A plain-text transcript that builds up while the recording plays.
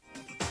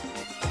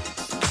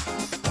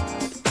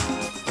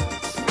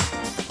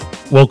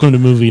Welcome to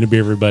Movie and a Beer,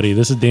 everybody.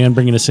 This is Dan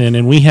bringing us in,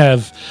 and we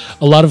have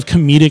a lot of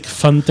comedic,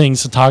 fun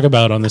things to talk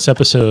about on this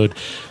episode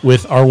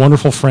with our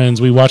wonderful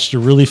friends. We watched a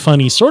really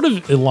funny, sort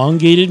of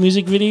elongated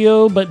music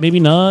video, but maybe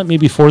not.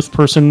 Maybe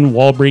fourth-person,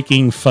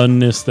 wall-breaking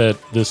funness that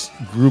this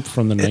group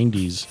from the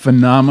 90s.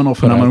 Phenomenal.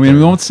 We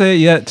won't say it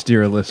yet,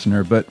 dear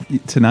listener, but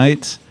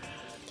tonight,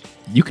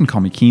 you can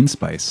call me Keen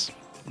Spice.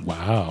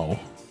 Wow.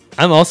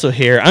 I'm also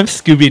here. I'm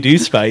Scooby-Doo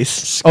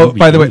Spice. Oh,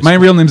 by the way, my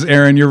real name's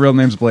Aaron. Your real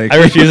name's Blake. I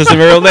refuse as a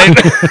real name.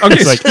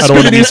 Okay, like, I don't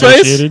want to be Scooby-Doo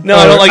Spice? associated. No,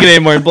 I don't like it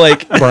anymore.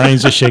 Blake.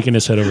 Brian's just shaking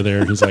his head over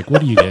there. He's like,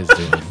 what are you guys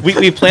doing?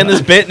 We planned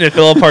this bit and it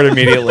fell apart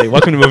immediately.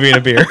 Welcome to Movie and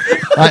a Beer.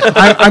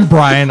 I'm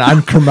Brian.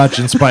 I'm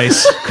Curmudgeon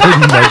Spice.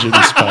 Curmudgeon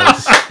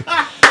Spice.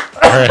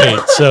 All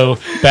right, so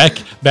back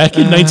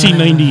in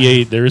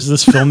 1998, there was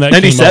this film that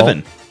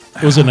 97. came out.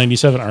 Was it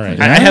 97? All right.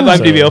 I have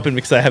IMDb open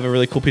because I have a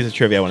really cool piece of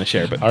trivia I want to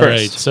share. But all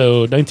right,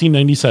 so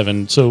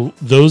 1997. So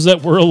those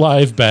that were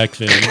alive back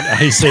then,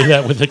 I say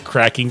that with a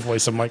cracking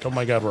voice. I'm like, oh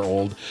my God, we're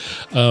old.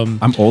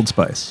 I'm Old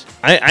Spice.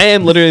 I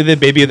am literally the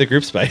baby of the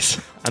group Spice.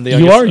 I'm the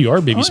youngest. You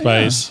are Baby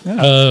Spice.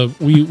 Yeah.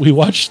 We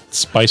watched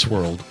Spice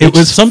World. It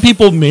was some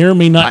people may or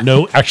may not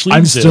know actually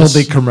I'm exists.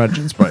 still the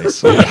Curmudgeon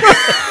Spice.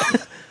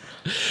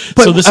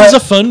 So this is a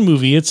fun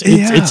movie. It's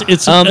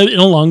an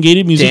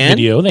elongated music Dan,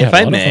 video. They if have a I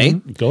lot of may,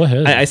 fun. Go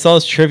ahead. I saw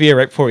this trivia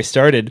right before we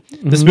started.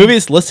 This movie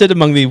is listed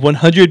among the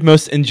 100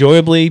 most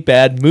enjoyably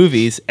bad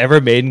movies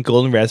ever made in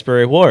Golden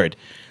Raspberry Award.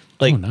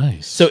 Like, oh,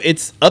 nice. So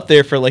it's up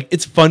there for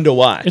it's fun to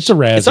watch. It's a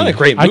Razzie. It's not a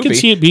great movie. I can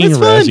see it being a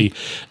fun. Razzie.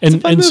 It's a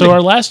fun And so movie.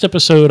 our last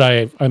episode,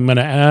 I'm going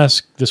to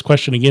ask this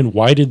question again.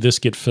 Why did this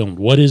get filmed?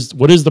 What is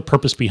the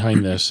purpose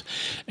behind this?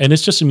 And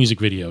it's just a music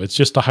video. It's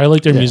just to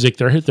highlight their music.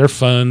 They're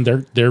fun.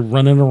 They're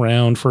running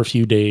around for a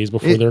few days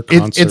before their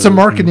concert. It's a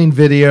marketing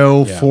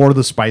video for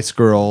the Spice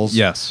Girls.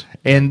 Yes.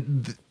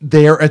 And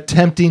they're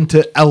attempting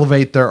to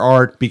elevate their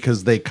art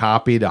because they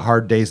copied A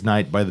Hard Day's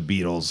Night by the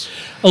Beatles.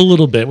 A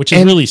little bit, which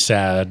is really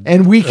sad.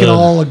 And we can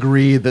all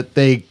agree that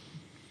they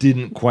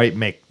didn't quite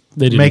make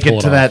didn't it pull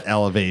it to off. that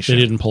elevation.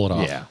 They didn't pull it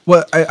off. Yeah.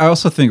 Well, I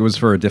also think it was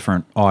for a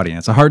different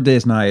audience. A Hard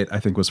Day's Night, I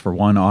think, was for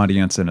one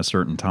audience in a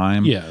certain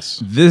time.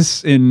 Yes.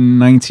 This in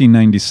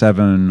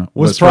 1997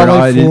 was for an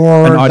probably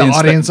for an the audience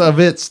audience of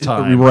its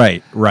time.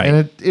 Right.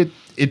 And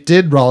it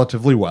did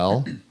relatively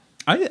well.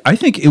 I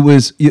think it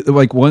was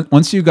like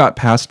once you got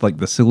past like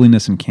the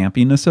silliness and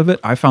campiness of it,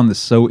 I found this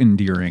so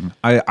endearing.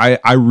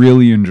 I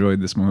really enjoyed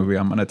this movie.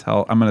 I'm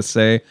gonna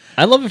say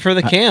I love it for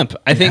the camp.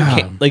 I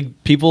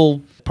think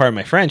people, pardon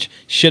my French,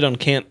 shit on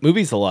camp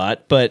movies a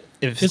lot, but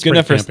if it's good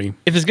enough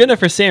if it's good enough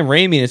for Sam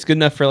Raimi and it's good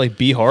enough for like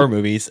B horror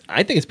movies,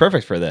 I think it's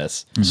perfect for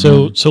this.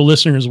 So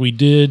listeners, we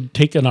did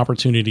take an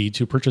opportunity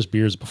to purchase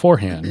beers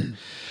beforehand.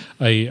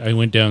 I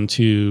went down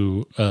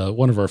to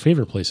one of our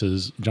favorite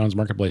places, John's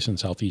Marketplace in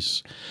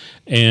Southeast,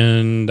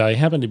 and I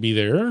happened to be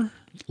there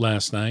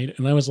last night,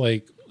 and I was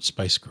like,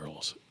 Spice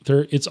Girls.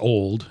 It's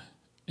old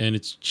and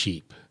it's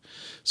cheap.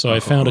 So I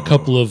found a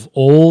couple of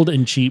old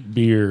and cheap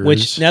beers.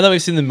 Which, now that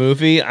we've seen the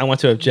movie, I want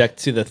to object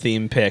to the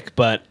theme pick,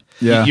 but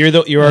Yeah.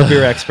 you're our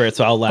beer expert,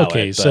 so I'll allow it.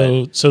 Okay,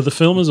 so the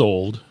film is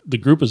old. The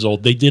group is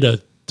old. They did a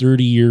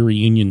 30-year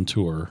reunion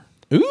tour.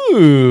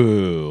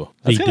 Ooh,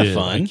 that's They kind of did.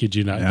 fun. I kid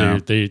you not. Yeah.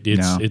 They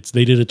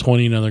did a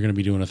 20. Now they're going to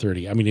be doing a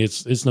 30. I mean,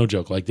 it's no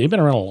joke. Like, they've been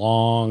around a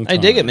long time. I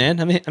dig it, man.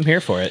 I'm here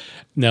for it.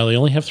 Now they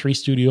only have 3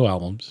 studio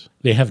albums.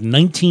 They have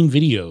 19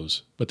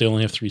 videos, but they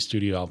only have 3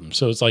 studio albums.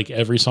 So it's like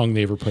every song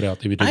they ever put out,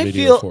 they would do a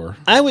video for.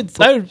 I would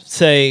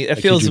say that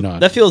kid you not.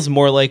 that feels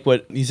more like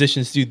what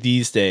musicians do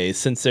these days,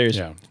 since there's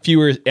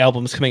fewer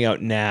albums coming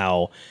out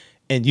now,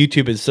 and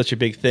YouTube is such a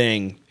big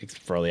thing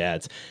for all the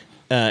ads.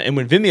 And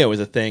when Vimeo was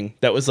a thing,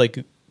 that was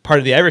like part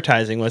of the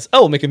advertising was,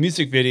 we'll make a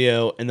music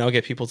video and they'll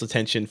get people's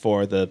attention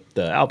for the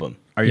album.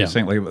 Are you Yeah.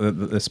 saying like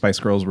the Spice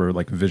Girls were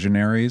like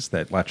visionaries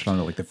that latched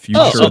onto like the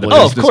future? Oh, of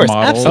of this course,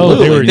 model?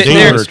 absolutely. Oh, they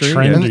They were were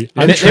trendy.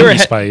 They were trendy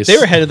Spice. They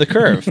were ahead of the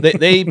curve.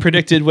 They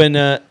predicted when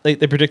they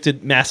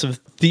predicted massive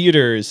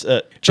theaters,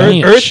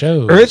 Giant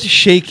shows.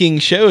 earth-shaking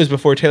shows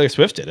before Taylor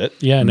Swift did it.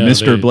 Yeah, no,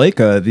 Mr. Blake,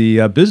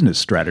 the business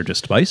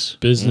strategist Spice.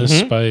 Business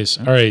Spice.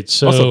 All right,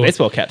 so Also,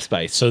 baseball cap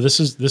Spice. So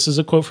this is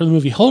a quote from the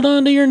movie. Hold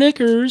on to your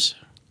knickers.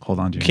 Hold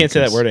on to your Can't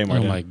say that knickers. word anymore. Oh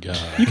Dan. my God.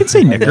 You can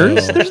say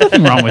knickers. There's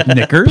nothing wrong with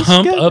knickers.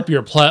 Pump up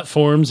your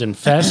platforms and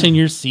fasten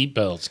your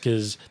seatbelts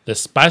because the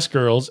Spice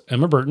Girls,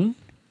 Emma Burton,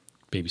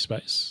 Baby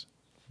Spice,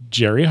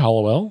 Jerry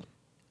Hollowell,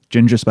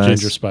 Ginger Spice.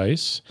 Ginger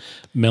Spice,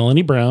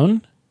 Melanie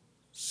Brown,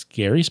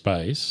 Scary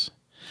Spice,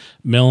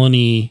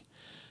 Melanie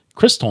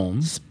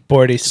Christholm,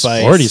 Sporty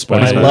Spice. Sporty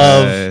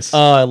Spice.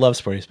 I love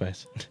Sporty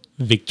Spice.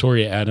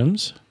 Victoria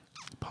Adams,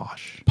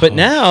 Posh. But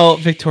now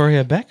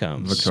Victoria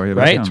Beckham. Victoria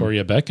right? Beckham.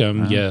 Victoria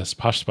Beckham, yes,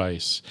 Posh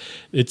Spice.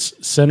 It's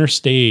center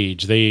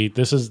stage.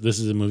 This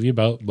is a movie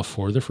about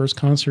before their first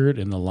concert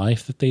and the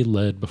life that they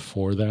led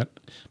before that,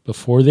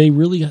 before they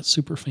really got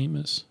super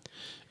famous,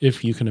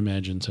 if you can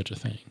imagine such a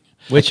thing.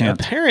 Which can't.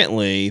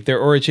 apparently their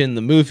origin in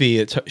the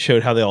movie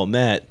showed how they all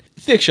met,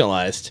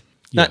 fictionalized.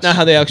 Yes. Not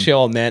how they actually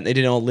all met. They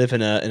didn't all live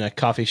in a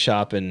coffee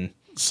shop and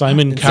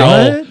Simon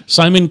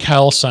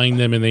Cowell signed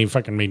them, and they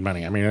fucking made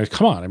money. I mean,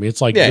 come on. I mean,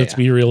 it's like let's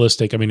be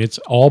realistic. I mean, it's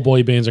all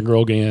boy bands and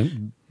girl bands.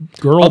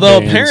 Although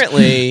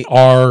apparently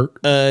are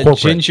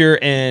Ginger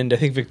and I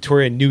think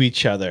Victoria knew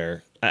each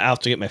other. I'll have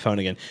to get my phone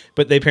again,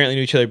 but they apparently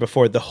knew each other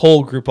before the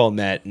whole group all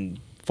met and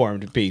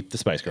formed to be the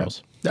Spice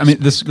Girls. I mean,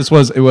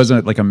 it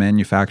wasn't like a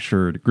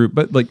manufactured group,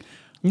 but like.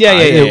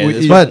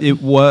 But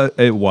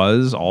it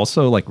was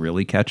also like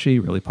really catchy,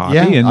 really poppy.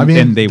 Yeah, and, I mean,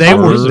 and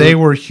they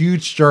were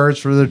huge stars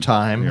for their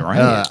time.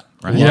 Right.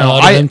 Right. Yeah, a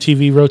lot of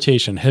MTV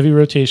rotation, heavy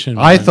rotation.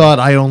 I thought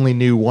I only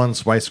knew one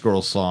Spice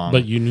Girls song,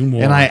 but you knew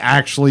more, and I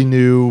actually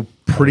knew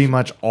pretty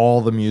much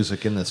all the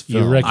music in this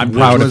film. I'm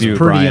proud of you,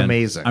 pretty Brian.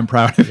 Amazing. I'm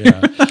proud of you.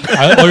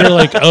 You're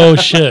like, oh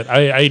shit,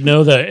 I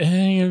know that.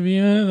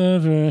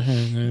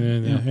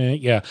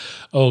 Yeah.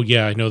 Oh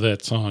yeah, I know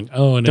that song.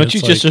 Oh, and don't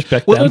you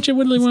disrespect them? Don't you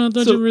really want?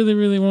 Don't you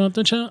really want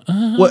the child?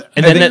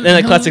 And then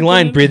that classic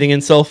line, "Breathing in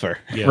sulfur."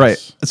 Yes.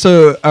 Right.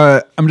 So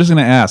I'm just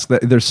going to ask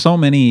that there's so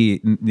many,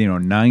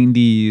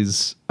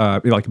 90s,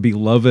 like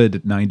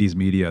beloved 90s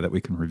media that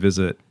we can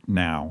revisit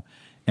now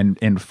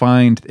and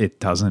find it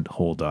doesn't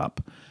hold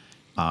up.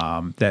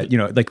 That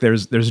like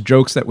there's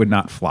jokes that would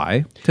not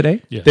fly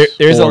today. Yes.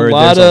 There's a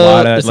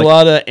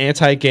lot of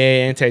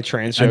anti-gay,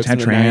 anti-trans jokes in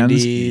the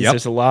 90s. Yep.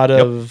 There's a lot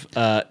of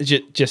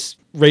just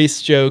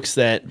race jokes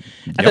that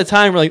at the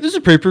time were like, this is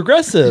pretty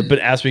progressive, but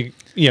as we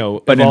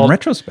but in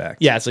retrospect,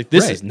 it's like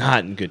this is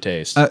not in good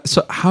taste.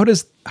 So how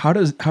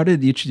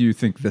did each of you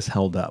think this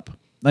held up?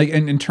 Like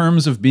in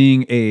terms of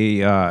being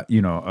a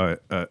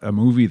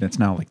movie that's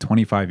now like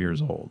 25 years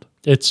old.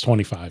 It's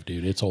 25,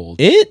 dude. It's old.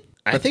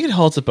 I think it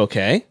holds up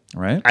okay.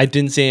 Right. I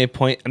didn't see any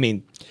point. I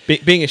mean,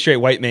 being a straight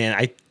white man,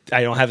 I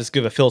don't have as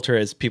good of a filter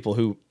as people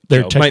who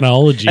their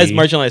technology as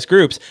marginalized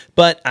groups.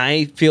 But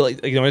I feel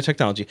like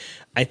technology.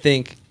 I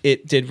think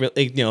it did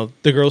really.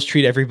 The girls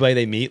treat everybody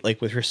they meet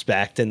like with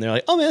respect, and they're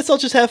like, "Oh man, let's all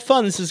just have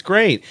fun. This is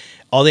great."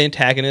 All the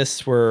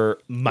antagonists were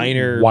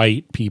minor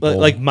white people,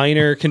 like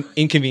minor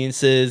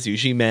inconveniences,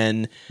 usually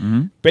men,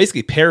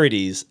 basically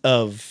parodies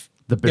of.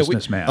 The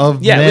businessman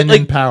of men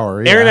in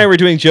power. Aaron and I were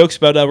doing jokes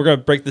about we're going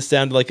to break this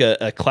down to like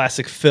a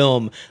classic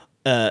film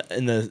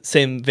in the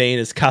same vein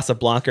as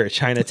Casablanca or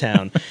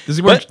Chinatown.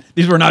 These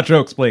were not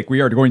jokes, Blake. We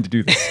are going to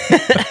do this.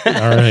 All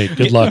right.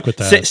 Good luck with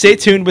that. Stay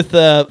tuned with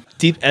the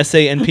deep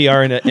essay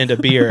NPR and a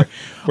beer,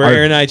 where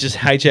Aaron and I just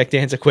hijack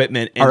Dan's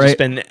equipment and just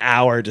spend an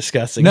hour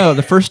discussing. No,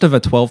 the first of a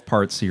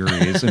 12-part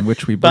series in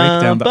which we break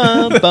down.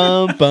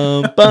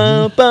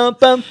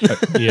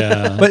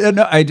 Yeah, but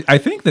no, I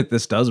think that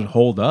this does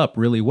hold up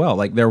really well.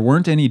 Like there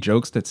weren't any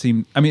jokes that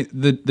seemed. I mean,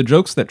 the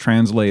jokes that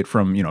translate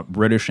from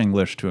British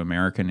English to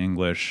American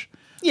English.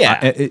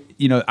 Yeah,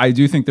 I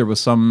do think there was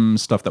some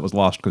stuff that was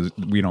lost because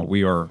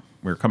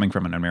we're coming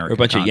from an American. We're a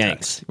bunch context. of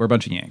Yanks. We're a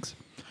bunch of Yanks.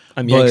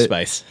 I'm Yank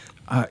Spice.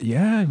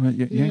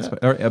 Yank Spice.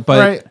 But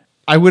right.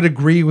 I would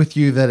agree with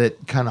you that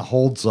it kind of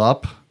holds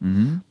up,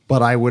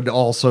 but I would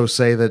also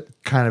say that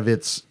kind of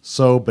it's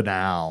so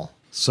banal,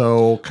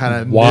 so kind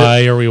of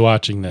why are we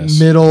watching this?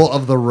 Middle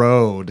of the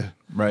road.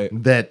 Right.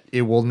 That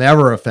it will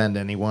never offend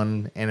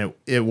anyone and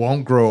it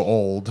won't grow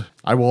old.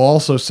 I will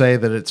also say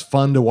that it's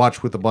fun to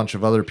watch with a bunch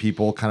of other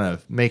people kind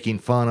of making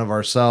fun of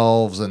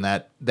ourselves and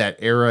that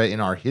era in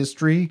our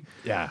history.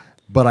 Yeah.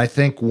 But I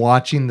think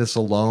watching this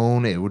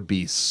alone, it would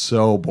be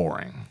so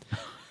boring.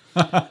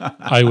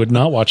 I would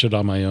not watch it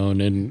on my own,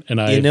 and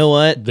I. You know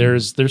what?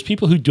 There's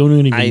people who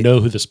don't even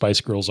know who the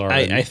Spice Girls are.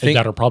 I think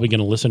that are probably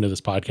going to listen to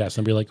this podcast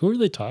and be like, "Who are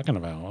they talking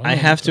about?" I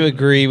have to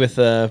agree with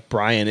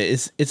Brian.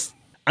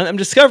 I'm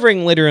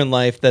discovering later in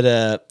life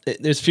that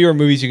there's fewer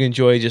movies you can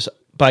enjoy just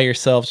by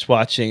yourself, just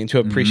watching and to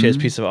appreciate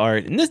this piece of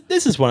art. And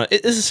this is one.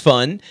 This is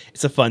fun.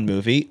 It's a fun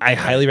movie. I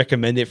highly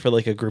recommend it for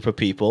like a group of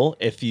people.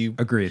 If you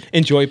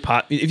enjoy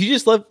pop, if you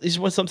just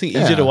want something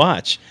easy to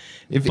watch.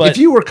 If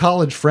you were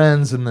college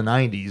friends in the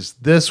 90s,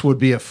 this would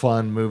be a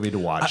fun movie to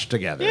watch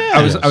together. Yeah.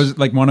 I was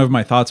like, one of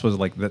my thoughts was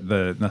like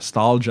the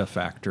nostalgia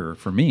factor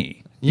for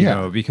me.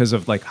 Because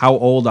of like how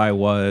old I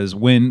was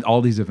when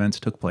all these events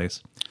took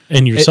place.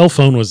 And your cell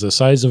phone was the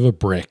size of a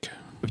brick.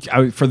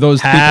 For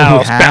those people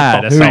who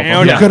had a cell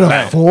phone. Who could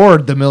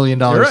afford the $1 million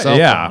cell phone.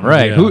 Yeah,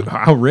 right. Yeah.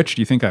 How rich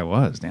do you think I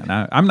was, Dan?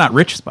 I'm not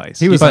Rich Spice.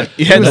 He was. But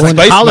You had the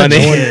Spice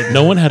money.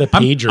 No one had a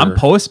pager. I'm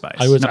Poe Spice.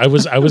 I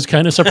was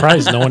kind of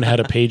surprised no one had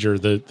a pager.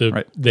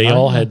 They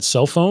all had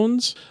cell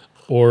phones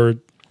or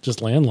just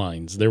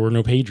landlines. There were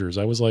no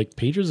pagers. I was like,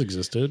 pagers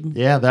existed.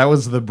 Yeah, that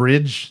was the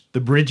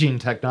bridging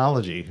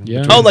technology.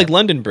 Yeah. Oh, like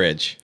London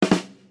Bridge.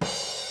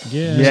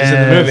 Yeah,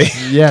 in the movie.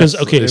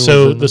 Because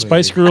so the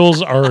Spice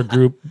Girls are a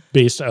group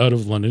based out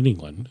of London,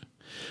 England.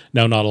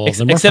 Now, not all of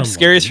them, except are from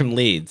Scary's London. from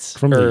Leeds.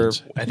 From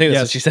Leeds. I think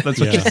that's what she said. That's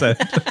what she said.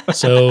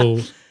 So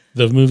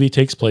the movie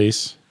takes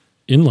place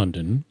in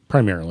London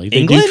primarily.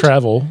 They England? do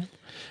travel,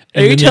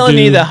 Are you then they telling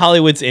me do- that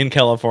Hollywood's in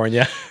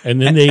California? And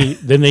then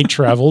they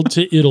traveled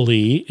to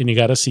Italy, and you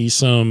got to see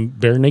some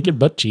bare naked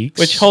butt cheeks.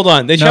 Which, hold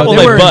on, they No, traveled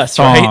they by were bus,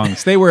 in right?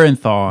 thongs. They were in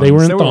thongs. They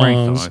were in wearing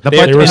thongs. The They-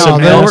 butt- there was no,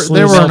 some they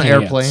were assless on hands.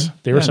 airplane.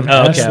 There were some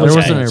Oh, okay, assless okay. There was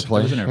an hands.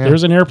 airplane. There was an Yeah. There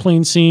was an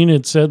airplane scene.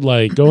 It said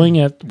like going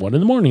at 1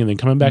 a.m. and then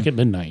coming back at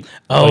midnight.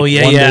 Oh, Like,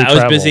 yeah, one-day yeah. I was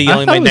travel. busy I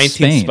yelling thought my it was 19th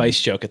Spain.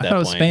 Spice joke at I that thought it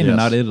was point. Spain and Yes.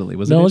 not Italy.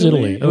 Was No, it it was Italy?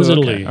 Italy. It was Oh,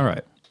 okay. Italy. All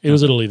right. It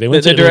was Italy. They The,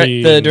 went the, to direct,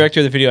 Italy. the and- director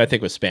of the video, I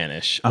think, was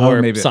Spanish Oh,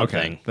 or maybe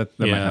something. Okay. That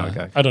might Yeah,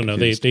 okay. I don't know.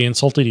 They Confused. they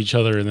insulted each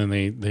other, and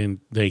then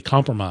they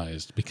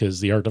compromised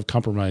because the art of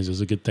compromise is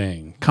a good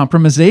thing.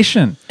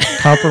 Compromisation.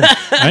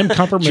 I'm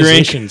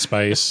compromisation,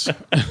 Spice.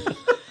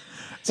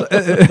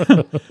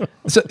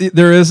 So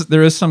there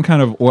is some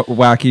kind of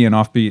wacky and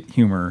offbeat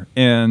humor,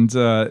 and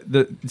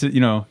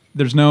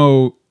there's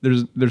no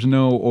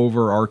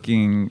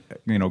overarching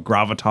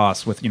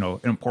gravitas with an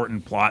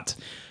important plot.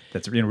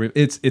 That's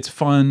it's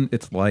fun,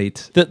 it's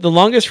light. The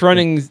longest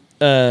running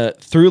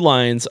through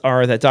lines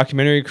are that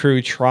documentary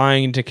crew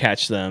trying to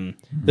catch them.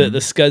 The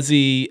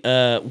scuzzy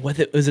was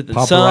it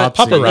the Sun?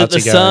 Paparazzi.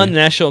 The guy. Sun,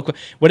 National,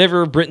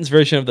 whatever Britain's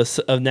version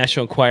of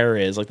National Enquirer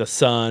is, like the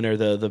Sun or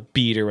the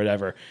Beat or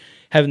whatever.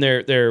 Having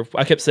their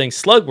I kept saying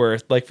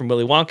Slugworth, like from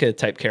Willy Wonka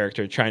type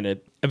character, trying to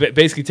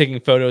basically taking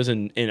photos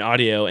and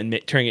audio and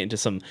turning it into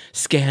some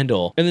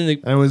scandal. And then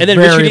And it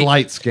was very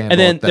light scandal And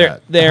then at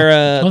that.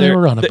 They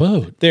were on a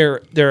boat.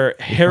 Their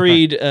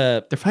harried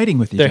They're fighting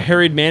with each their other.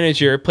 harried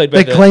manager played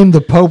by They claimed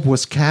the Pope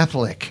was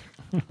Catholic.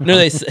 No,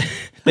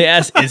 they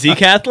asked, "Is he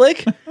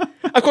Catholic?"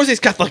 Of course he's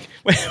Catholic.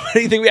 What do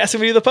you think we asked him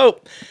to be the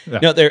Pope? Yeah.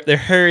 No, their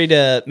harried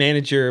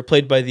manager,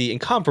 played by the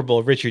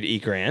incomparable Richard E.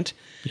 Grant,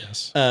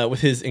 Yes. with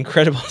his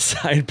incredible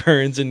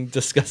sideburns and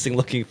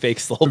disgusting-looking fake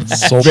soul patch.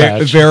 Soul Ve-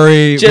 patch.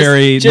 very Just-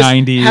 very just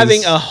 90s.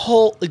 having a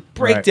whole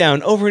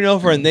breakdown over and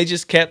over, and they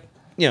just kept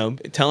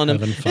telling him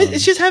Having fun.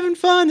 it's just having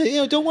fun.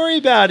 Don't worry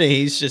about it.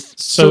 He's just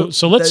So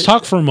let's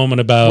talk for a moment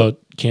about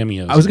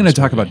cameos. I was in going to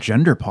this talk movie. about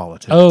gender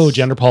politics. Oh,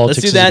 gender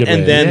politics. do is a that good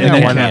and way. then Yeah,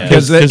 the why not? cameos.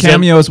 Because the 'Cause then-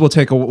 cameos will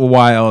take a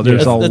while.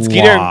 There's a let's lot.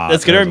 get our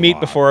There's a meat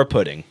lot. before our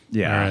pudding.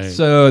 Yeah. All right.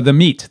 So the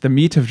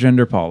meat of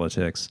gender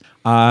politics.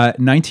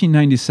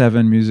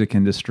 1997 music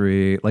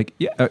industry.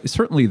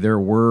 Certainly there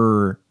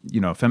were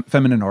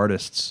feminine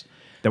artists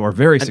that were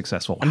very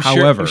successful.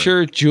 However, I'm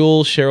sure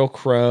Jewel, Sheryl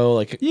Crow,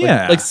 like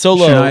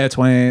solo. Shania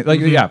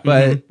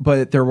Twain,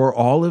 but there were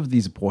all of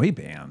these boy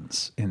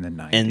bands in the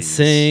 90s.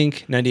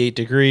 NSYNC, 98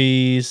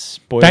 Degrees,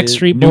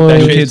 Backstreet New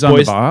Boys. Kids on the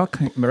Boys- Block,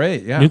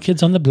 right? Yeah, New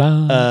Kids on the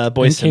Block.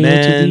 Boyz II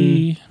Men.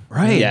 NKOTD.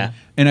 right. Yeah.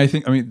 And I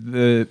think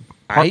the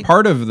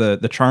part of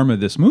the charm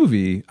of this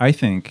movie, I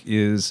think,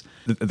 is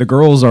the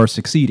girls are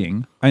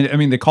succeeding. I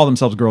mean, they call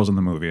themselves girls in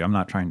the movie. I'm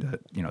not trying to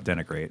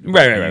denigrate.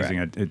 Right. Using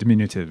a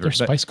diminutive. They're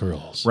Spice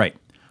Girls. Right.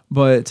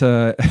 But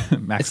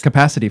max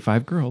capacity,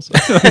 5 girls.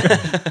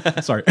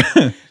 Sorry.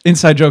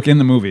 Inside joke in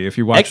the movie if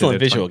you watch Excellent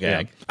it. It's visual fun.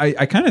 gag. Yeah.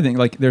 I kind of think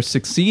like they're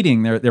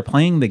succeeding. They're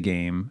playing the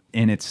game,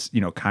 and it's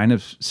kind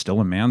of still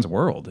a man's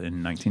world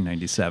in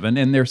 1997,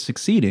 and they're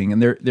succeeding, and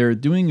they're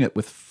doing it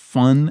with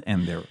fun,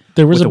 and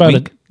There was with about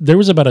wink. there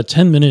was about a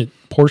 10-minute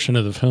portion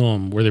of the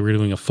film where they were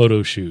doing a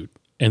photo shoot,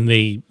 and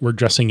they were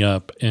dressing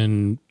up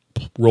and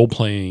role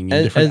playing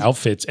in different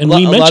outfits. And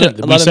we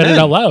mentioned, we said it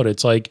out loud.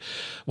 It's like,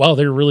 wow,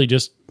 they're really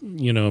just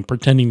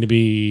pretending to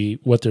be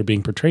what they're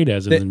being portrayed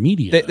as in the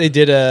media. They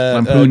did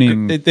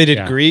Lampooning. they did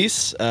Yeah.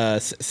 Grease,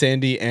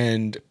 Sandy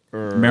and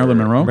Marilyn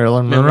Monroe.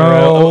 Marilyn Monroe.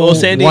 Monroe, Oh,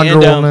 Sandy Wonder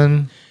and,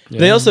 Woman.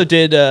 They also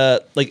did I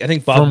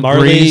think Bob From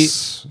Marley.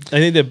 Grease.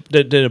 I think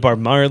they did a Bob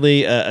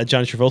Marley,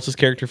 John Travolta's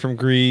character from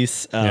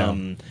Grease.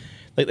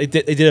 Like they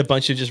did a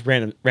bunch of just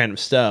random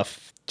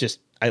stuff. Just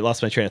I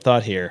lost my train of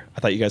thought here. I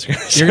thought you guys were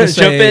You're going to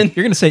jump in.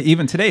 You're going to say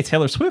even today,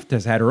 Taylor Swift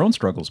has had her own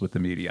struggles with the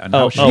media and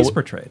how she's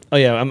portrayed. Oh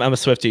yeah, I'm a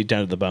Swiftie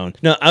down to the bone.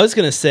 No, I was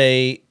gonna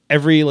say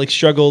every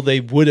struggle they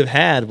would have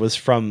had was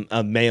from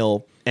a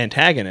male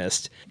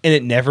antagonist, and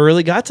it never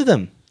really got to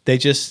them. They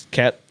just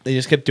kept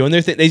doing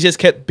their thing. They just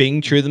kept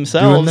being true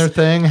themselves. Doing their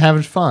thing,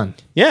 having fun,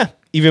 Yeah,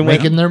 even when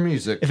making their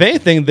music. if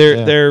anything,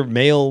 their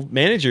male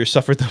manager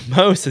suffered the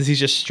most as he's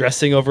just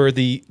stressing over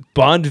the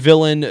Bond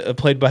villain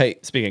played by,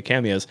 speaking of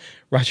cameos,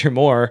 Roger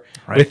Moore,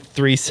 with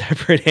 3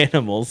 separate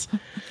animals.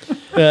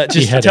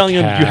 Just had a telling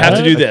him, you have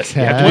to do cat, this,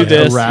 you have to cat, do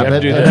this, a you have to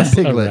rabbit, do and this. a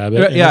piglet.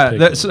 rabbit and a Yeah, piglet.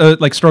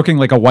 that's like stroking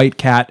like a white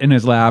cat in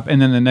his lap,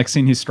 and then the next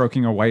scene he's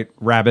stroking a white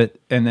rabbit,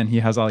 and then he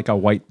has like a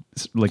white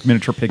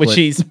miniature piglet. Which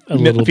he's A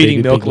little feeding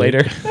baby milk piglet.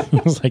 later.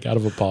 It's like out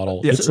of a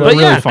bottle. Yeah, It's so- like-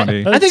 really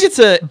funny. I think it's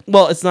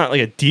it's not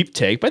like a deep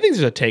take, but I think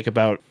there's a take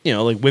about,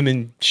 like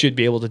women should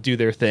be able to do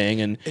their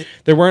thing, and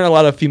there weren't a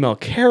lot of female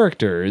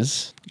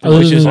characters,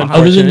 which is other than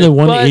unfortunate. the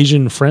one but-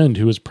 Asian friend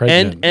who was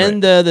pregnant.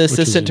 and the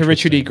assistant to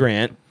Richard E. interesting.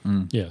 Grant.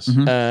 Yes.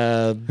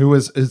 Who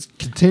is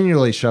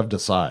continually shoved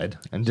aside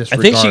and I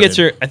disregarded.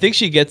 think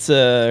she gets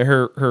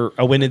her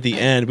a win at the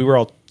end. We were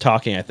all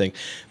talking, I think,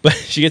 but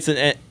she gets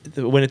a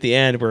win at the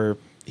end where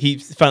he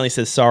finally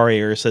says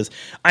sorry or says,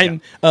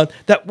 "I'm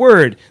that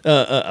word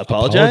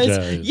apologize."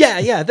 Apologize.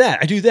 Yeah, that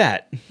I do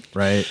that.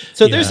 Right.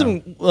 So there's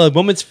some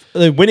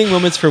winning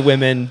moments for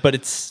women, but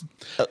it's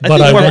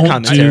But I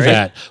won't do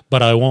that.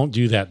 But I won't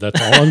do that.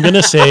 That's all I'm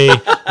gonna say.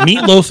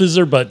 Meatloaf is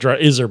their butt driver.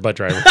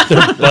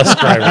 Their bus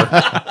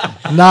driver.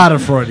 Not a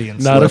Freudian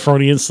slip. Not a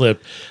Freudian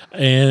slip.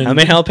 And how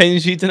many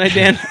jalapenos you eat tonight,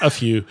 Dan? a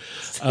few.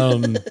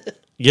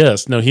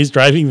 Yes, no, he's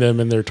driving them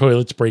and their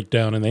toilets break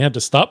down and they had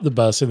to stop the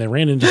bus and they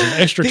ran into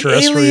some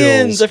extraterrestrials. The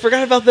aliens, I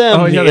forgot about them.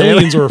 Oh, yeah, the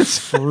aliens were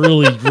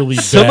really, really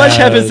bad. So much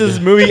happens in this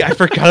movie. I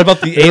forgot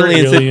about the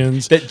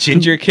aliens. That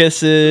Ginger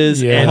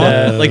kisses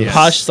and like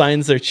Posh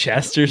signs their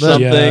chest or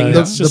something.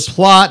 The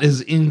plot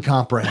is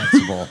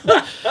incomprehensible.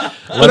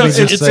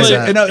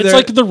 It's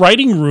like the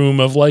writing room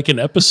of like an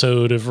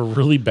episode of a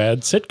really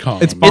bad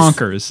sitcom. It's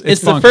bonkers.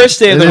 It's bonkers. the first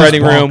day of the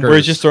writing room.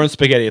 We're just throwing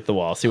spaghetti at the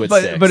wall. See what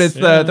sticks. But it's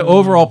the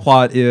overall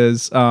plot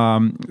is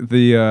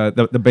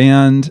the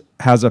band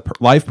has a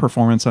live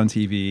performance on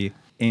TV.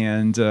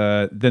 And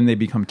then they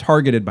become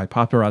targeted by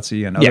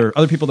paparazzi and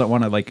other people that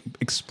want to like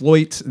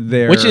exploit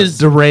their, which is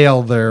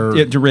derail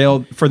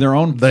for their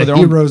own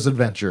hero's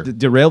adventure,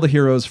 derail the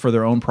heroes for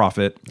their own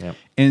profit. Yep.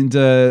 And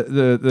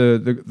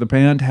the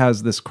band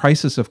has this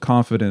crisis of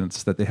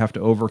confidence that they have to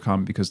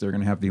overcome because they're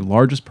going to have the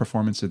largest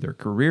performance of their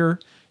career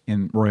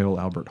in Royal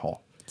Albert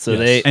Hall. So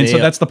so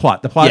that's the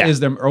plot. The plot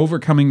is them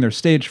overcoming their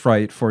stage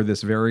fright for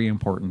this very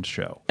important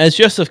show. As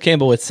Joseph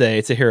Campbell would say,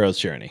 it's a hero's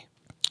journey.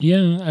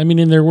 Yeah, I mean,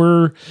 and there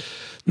were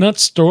not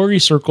story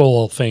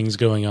circle things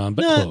going on,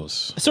 but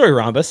close. Story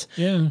rhombus.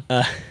 Yeah.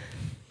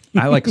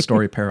 I like a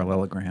story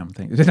parallelogram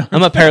thing.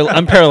 I'm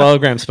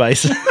parallelogram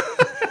Spice.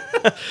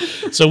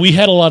 So we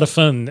had a lot of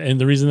fun, and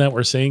the reason that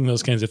we're saying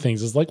those kinds of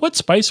things is like, what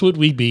Spice would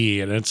we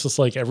be? And it's just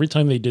like every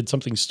time they did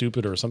something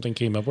stupid or something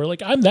came up, we're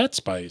like, I'm that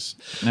Spice.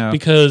 No.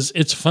 Because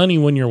it's funny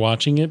when you're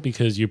watching it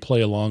because you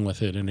play along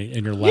with it and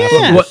you're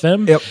laughing with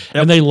them,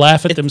 and they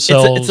laugh at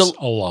themselves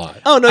a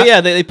lot. Oh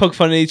no, they poke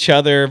fun at each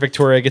other.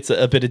 Victoria gets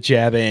a bit of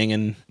jabbing,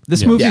 and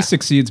this movie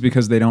succeeds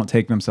because they don't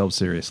take themselves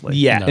seriously.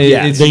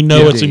 They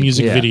know it's a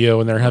music video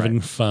and they're having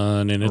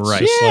fun, and it's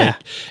just like,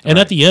 and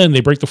at the end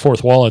they break the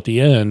fourth wall. At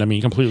the end, I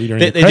mean, completely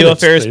during they do a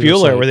Ferris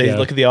Bueller where they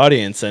look at the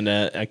audience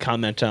and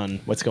comment on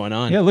what's going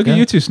on. Yeah, look at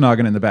you two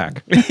snogging in the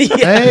back.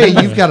 Hey,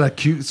 you've got a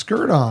cute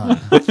skirt on.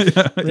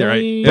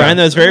 Right, Brian,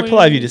 that was very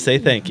polite of you to say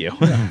thank you.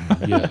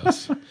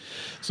 Yes.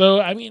 So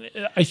I mean,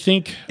 I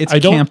think it's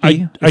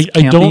campy.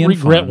 I don't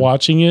regret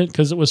watching it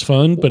because it was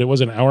fun, but it was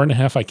an hour and a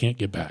half I can't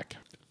get back.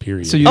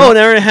 Period. So an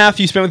hour and a half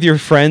you spent with your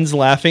friends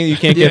laughing you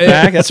can't get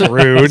back? That's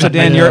rude. So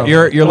Dan,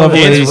 your lovely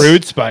Dan's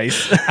rude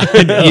Spice.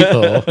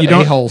 You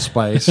don't whole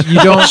Spice. You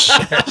don't.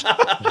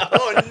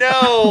 Oh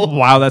no!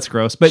 Wow, that's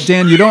gross. But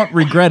Dan, you don't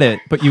regret it,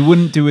 but you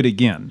wouldn't do it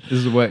again. This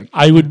is what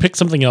I would pick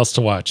something else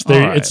to watch.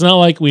 It's not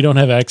like we don't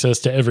have access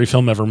to every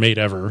film ever made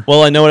ever.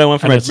 Well, I know what I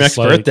want for my next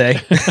birthday.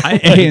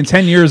 Hey, in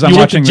 10 years, I'm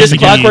watching just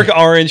Clockwork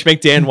Orange.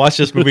 Make Dan watch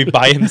this movie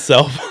by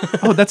himself.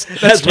 Oh, that's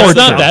it's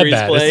not that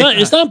bad.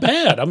 It's not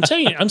bad. I'm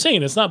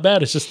saying it's not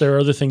bad. It's just there are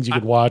other things you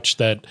could watch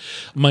that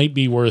might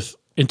be worth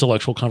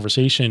intellectual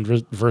conversation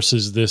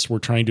versus this. We're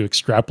trying to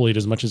extrapolate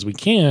as much as we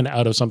can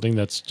out of something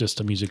that's just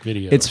a music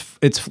video.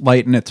 It's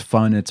light and it's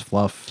fun, it's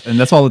fluff, and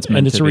that's all it's meant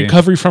to be. And it's a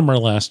recovery from our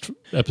last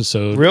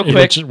episode, real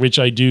quick, which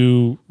I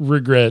do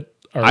regret.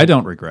 I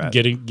don't regret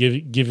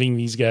giving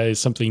these guys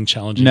something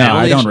challenging. No,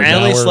 I don't regret.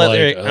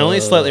 I only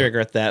slightly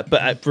regret that.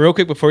 But real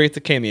quick before we get to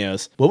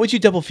cameos, what would you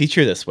double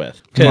feature this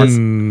with?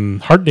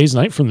 Hard Day's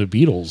Night from the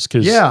Beatles,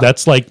 because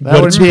that's like that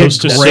what it's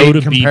supposed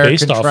to be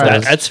based off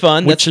of. That's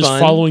fun. Which is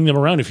following them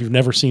around. If you've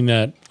never seen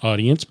that,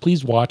 audience,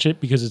 please watch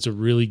it because it's a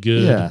really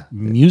good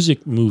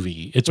music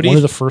movie. It's one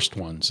of the first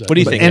ones. What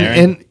do you think?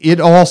 And it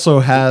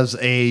also has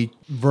a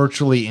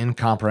virtually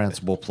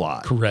incomprehensible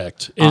plot.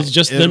 Correct. It's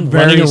just them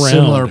very running around.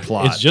 Similar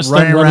plot. It's just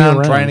running them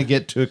around trying to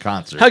get to a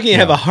concert. How can you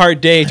have a hard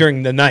day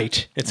during the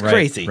night? It's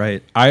crazy.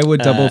 Right. I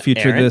would double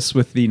feature Aaron? this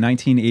with the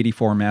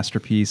 1984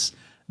 masterpiece,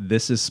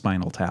 This Is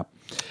Spinal Tap.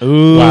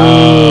 Ooh,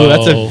 wow.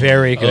 That's a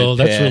very good Oh,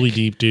 that's pick. really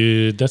deep,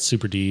 dude. That's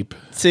super deep.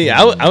 See,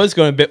 I was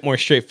going a bit more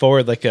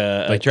straightforward, like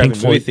a drive-in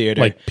movie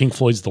theater. Like Pink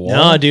Floyd's The Wall.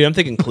 No, dude, I'm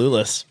thinking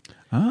Clueless.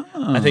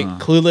 I think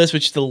Clueless,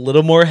 which is a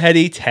little more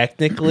heady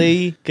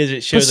technically, because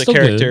it shows a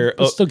character.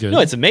 It's still good. No,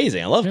 it's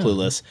amazing. I love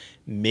Clueless.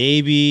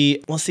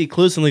 Maybe we'll see.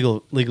 Clueless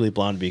and Legally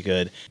Blonde would be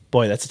good.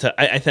 Boy, that's a tough.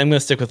 I'm going to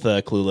stick with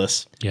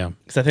Clueless. Yeah,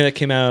 because I think that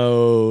came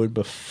out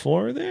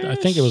before this. I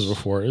think it was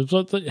before. It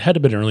had to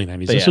have been early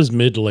 90s. This was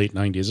mid to late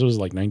 90s. It was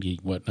like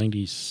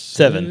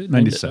 97?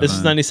 97. This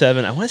is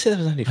 97. I want to say that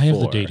was 94. I have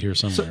the date here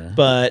somewhere.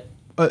 But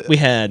we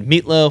had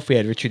Meatloaf, we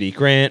had Richard E.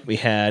 Grant, we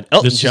had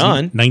Elton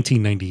John.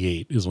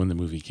 1998 is when the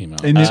movie came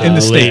out. In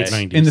the States.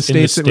 90s. In the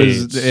States, it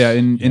was,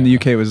 in the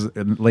UK, it was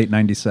late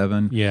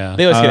 97. Yeah.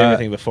 They always get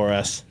everything before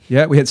us.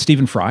 Yeah, we had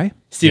Stephen Fry.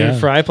 Stephen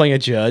Fry playing a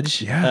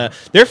judge. Yeah.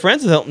 They're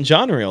friends with Elton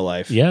John in real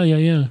life. Yeah.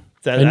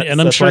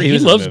 And I'm sure he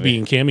loves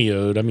being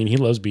cameoed. I mean, he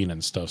loves being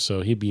in stuff,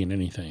 so he'd be in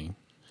anything.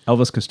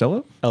 Elvis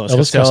Costello?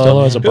 Elvis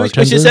Costello as a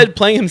bartender. Which you said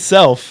playing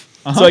himself.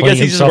 So I guess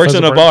he just works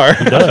in a bar.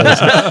 He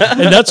does.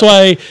 And that's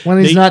why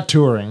when he's not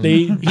touring.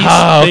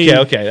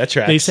 Okay, that's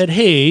right. They said,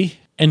 hey,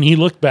 And he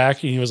looked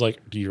back and he was like,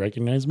 "Do you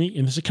recognize me?"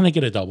 And I said, "Can I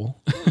get a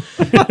double?"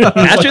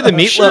 After the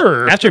Meatloaf,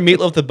 Sure. after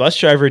Meatloaf the bus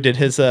driver did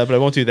his, but I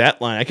won't do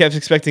that line. I kept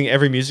expecting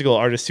every musical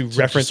artist to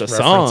reference a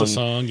Just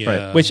song,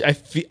 yeah. which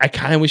I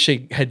kind of wish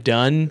they had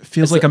done.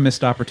 Feels like a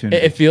missed opportunity.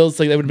 It feels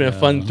like that would have been a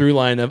fun through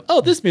line of,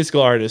 oh, this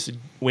musical artist,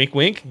 wink,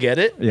 wink, get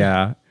it?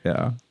 yeah.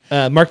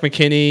 Mark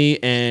McKinney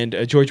and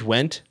George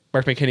Wendt.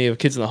 Mark McKinney of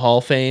Kids in the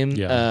Hall fame,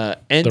 Yeah.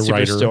 and The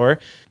writer.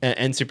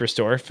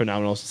 Superstore,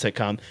 phenomenal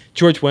sitcom.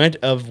 George Wendt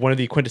of one of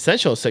the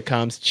quintessential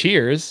sitcoms,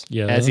 Cheers, as the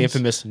Yes.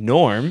 infamous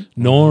Norm.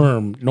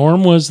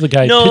 Norm was the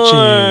guy pitching,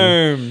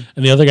 Norm!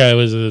 and the other guy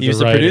was the was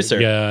the writer. producer.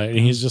 Yeah, and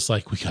he's just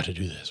like, "We got to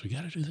do this. We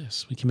got to do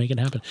this. We can make it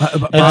happen."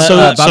 Bob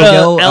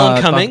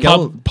Alan Cumming.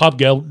 Bob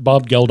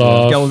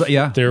Geldof.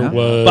 yeah, There yeah.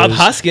 was Bob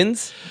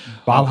Hoskins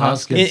Bob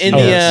Hoskins. in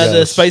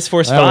the Spice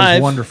Force That was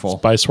 5. wonderful.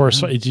 Spice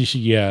Force.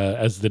 Yeah,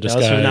 as the That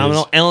disguise. was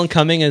phenomenal. Alan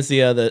Cumming as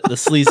the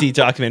sleazy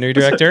documentary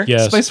director.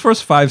 Yes. Space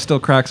Force 5 still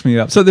cracks me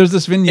up. So there's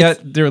this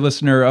vignette, dear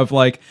listener, of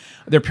like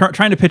they're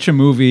trying to pitch a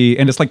movie,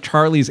 and it's like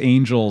Charlie's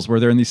Angels, where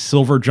they're in these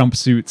silver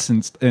jumpsuits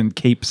and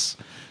capes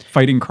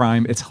fighting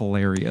crime. It's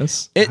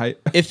hilarious.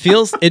 It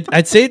feels.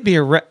 I'd say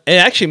it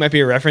actually might be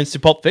a reference to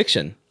Pulp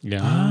Fiction.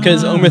 Yeah.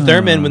 Because Uma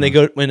Thurman, when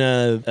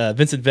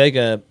Vincent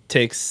Vega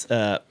takes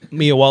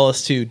Mia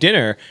Wallace to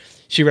dinner,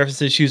 she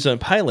references she was on a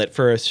pilot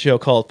for a show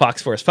called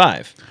Fox Force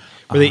 5,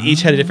 where they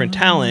each had a different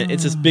talent.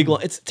 It's this big,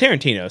 it's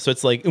Tarantino, so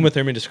it's like Uma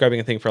Thurman describing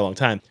a thing for a long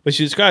time. But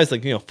she describes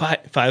like,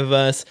 five of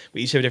us,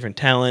 we each have a different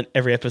talent.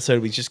 Every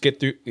episode, we just get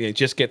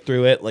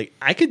through it. Like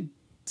I could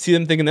see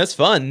them thinking that's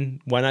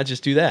fun. Why not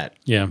just do that?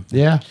 Yeah.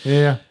 Yeah.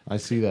 I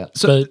see that.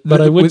 So But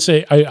I would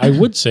say I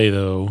would say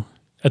though,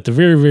 at the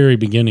very, very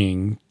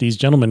beginning, these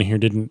gentlemen here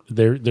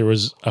there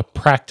was a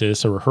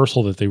practice, a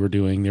rehearsal that they were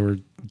doing. They were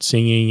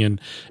singing and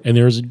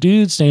there was a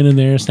dude standing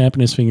there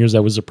snapping his fingers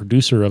that was a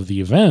producer of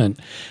the event,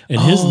 and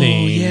his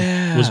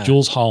name was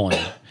Jules Holland.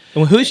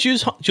 And who's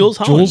Jules Holland?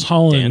 Jules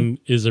Holland Dan?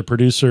 is a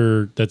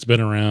producer that's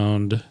been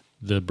around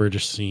the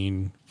British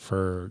scene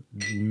for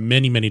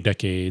many, many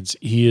decades.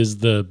 He is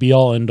the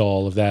be-all,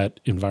 end-all of that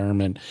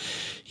environment.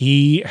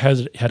 He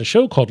has had a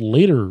show called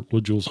Later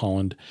with Jules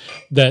Holland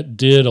that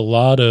did a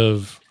lot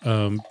of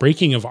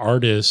breaking of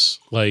artists.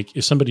 Like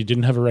if somebody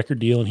didn't have a record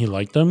deal and he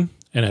liked them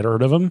and had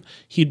heard of them,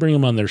 he'd bring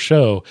them on their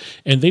show,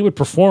 and they would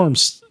perform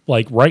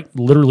like right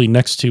literally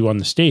next to on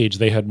the stage.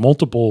 They had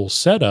multiple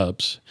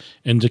setups,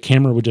 and the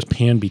camera would just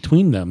pan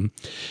between them.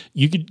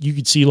 You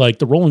could see like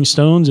the Rolling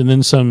Stones and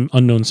then some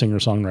unknown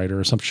singer-songwriter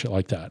or some shit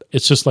like that.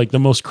 It's just like the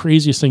most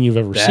craziest thing you've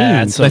ever That's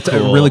seen. so That's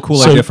cool. a really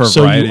cool idea for a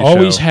variety you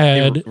always show.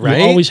 had Right?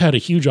 you always had a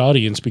huge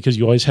audience because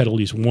you always had at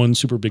least one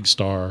super big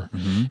star,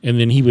 and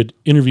then he would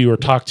interview or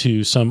talk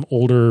to some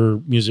older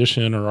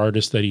musician or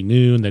artist that he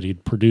knew and that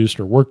he'd produced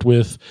or worked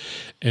with.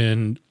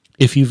 And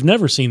if you've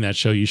never seen that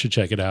show, you should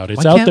check it out.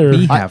 It's Why out can't there.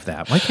 we have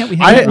that? Why can't we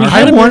have We that?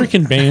 had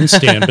American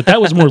Bandstand, but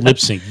that was more lip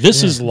sync.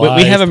 This is live.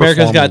 We have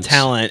America's Got performance.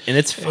 Talent, and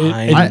it's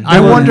fine.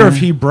 I wonder if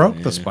he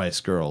broke the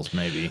Spice Girls,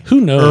 maybe.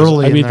 Who knows?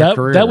 Early I mean, in their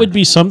career. that would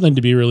be something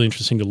to be really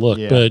interesting to look.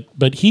 Yeah.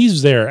 But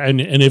he's there, and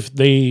if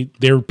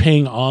they're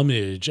paying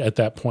homage at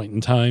that point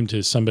in time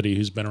to somebody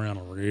who's been around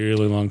a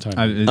really long time.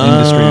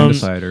 Industry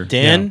insider.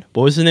 Dan,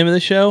 what was the name of the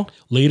show?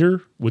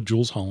 Later with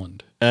Jules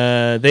Holland.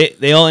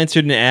 They all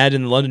answered an ad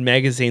in the London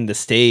magazine The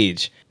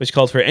Stage, which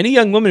called for any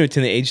young woman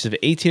between the ages of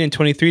 18 and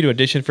 23 to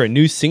audition for a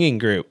new singing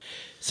group.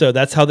 So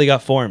that's how they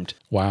got formed.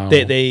 Wow.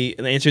 They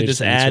answered They this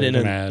just ad in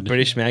answered a an ad.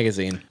 British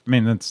magazine. I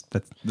mean,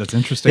 that's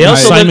interesting. They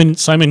also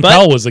Simon but-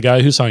 Cowell was the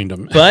guy who signed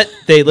him. But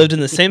they lived in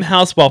the same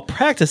house while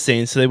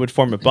practicing, so they would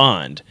form a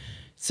bond.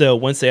 So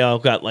once they all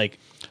got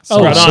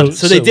brought on,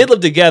 so they did live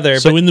together.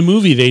 So but, in the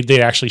movie,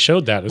 they actually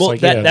showed that. It's well, like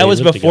that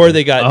was lived before together.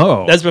 they got.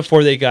 Oh. That's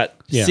before they got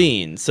Yeah.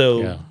 seen.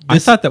 So Yeah. I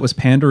thought that was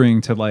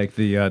pandering to like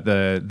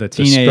the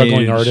teenage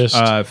struggling artist.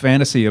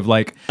 fantasy of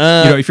like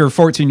if you're a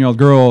 14-year-old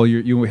girl,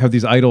 you have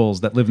these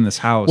idols that live in this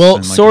house. Well,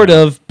 and, like, sort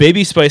of.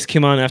 Baby Spice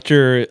came on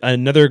after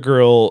another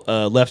girl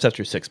left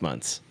after 6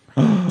 months.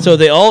 So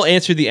they all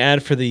answered the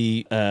ad for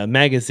the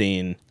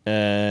magazine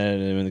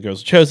when the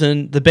girls were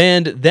chosen. The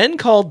band, then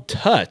called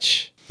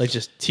Touch, like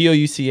just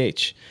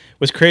Touch,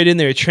 was created and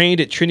they were trained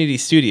at Trinity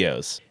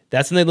Studios.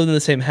 That's when they lived in the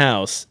same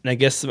house. And I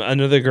guess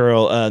another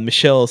girl,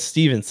 Michelle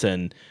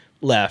Stevenson,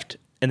 left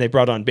and they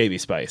brought on Baby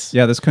Spice.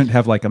 Yeah, this couldn't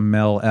have like a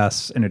Mel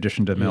S in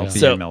addition to Mel B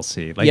So- and Mel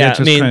C. Like, yeah, it's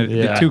just I mean- kind of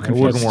Yeah, too it wouldn't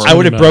confusing. work. I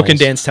would have Mel's. broken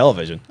Dan's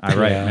television. All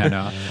right, Yeah. man.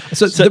 No.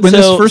 So, when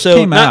this first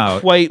came not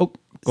out, quite oh,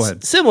 go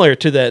ahead. similar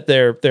to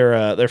their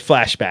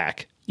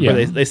flashback, Yeah.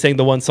 where they sang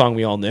the one song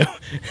we all knew,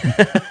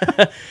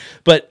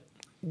 but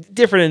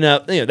different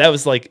enough. That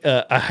was like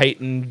a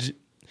heightened.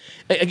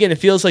 Again, it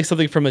feels like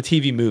something from a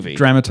TV movie.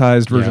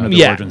 Dramatized version of the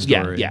Yeah, origin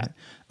yeah, story. yeah.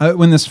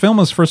 When this film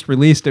was first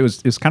released, it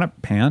was kind of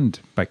panned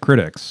by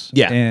critics.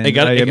 Yeah, and it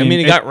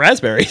got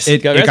raspberries.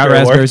 It got Raspberry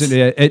raspberries.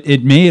 Awards.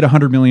 It made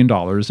 $100 million.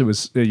 It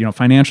was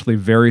financially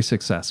very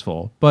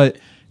successful. But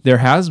there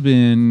has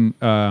been,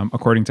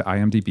 according to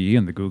IMDb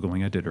and the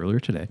Googling I did earlier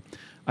today,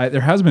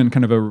 there has been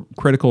kind of a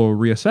critical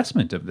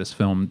reassessment of this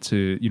film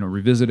to,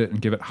 revisit it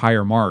and give it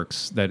higher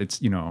marks, that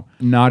it's,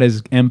 not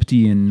as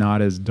empty and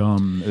not as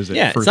dumb as it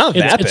Yeah, first. it's not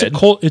that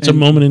bad. It's a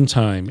moment in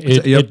time.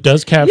 It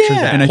does capture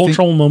Yeah. And the I think-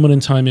 cultural moment in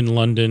time in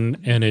London,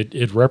 and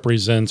it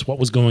represents what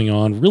was going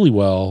on really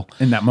well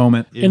in that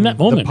moment. in that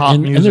the moment. pop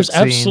And music there's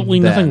scene absolutely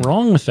nothing then.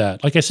 wrong with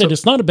that. Like I said,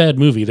 it's not a bad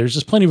movie. There's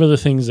just plenty of other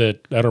things that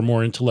are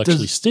more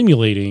intellectually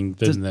stimulating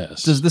than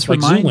this. Does this Like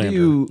remind Zoolander.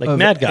 you Like of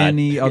Mad God.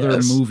 any other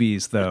Yes.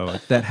 movies, though,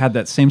 that had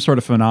that same sort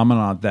of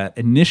phenomenon that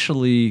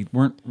initially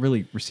weren't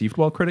really received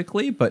well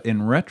critically, but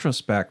in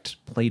retrospect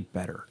played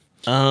better?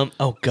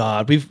 Oh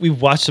God,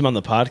 we've watched them on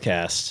the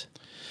podcast.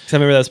 Because I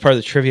remember that's part of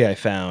the trivia I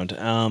found.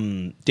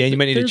 Dan, you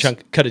might need to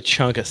cut a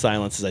chunk of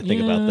silence as I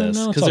think about this,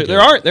 no, it's because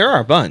all there are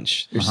a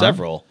bunch. There's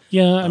several.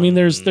 Yeah, I mean,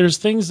 there's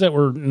things that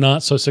were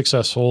not so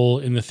successful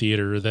in the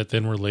theater that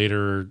then were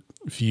later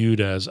viewed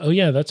as, oh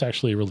yeah, that's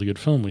actually a really good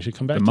film. We should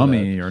come back The to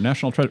Mummy or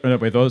National Treasure.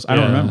 Wait, those I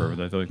don't Yeah.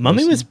 remember.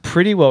 Mummy was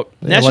pretty well.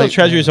 National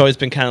Treasure has always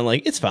been kind of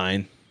like, it's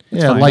fine.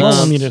 Yeah, fine. like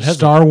Well, I mean, it has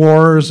Star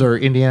Wars or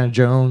Indiana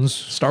Jones.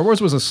 Star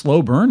Wars was a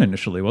slow burn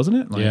initially, wasn't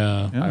it? Like,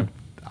 Yeah.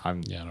 I'm I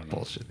don't know.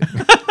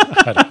 bullshitting.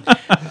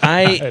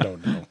 I I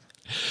don't know.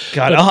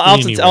 God, But I'll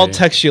anyway.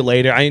 text you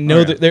later. I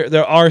know that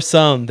there are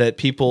some that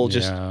people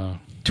just Yeah.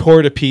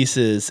 tore to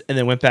pieces and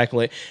then went back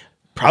late.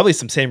 Probably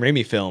some Sam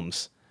Raimi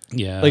films.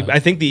 Yeah. Like I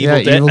think the Yeah,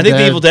 Evil Dead. Evil I think the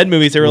Dead Evil Dead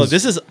movies. They were like, was-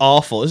 "This is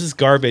awful. This is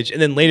garbage,"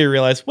 and then later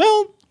realized,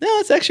 well, no,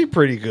 it's actually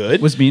pretty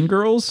good. Was Mean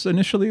Girls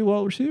initially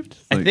well received?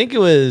 I think it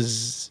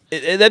was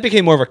that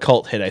became more of a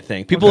cult hit. I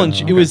think people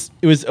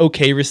it was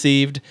okay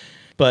received,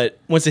 but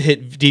once it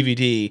hit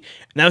DVD,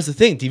 and that was the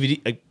thing.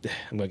 DVD. I'm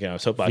going to get on a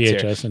soapbox here.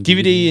 VHS and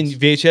DVD and DVDs.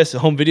 VHS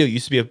home video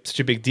used to be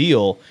such a big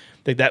deal.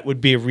 Like that would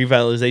be a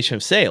revitalization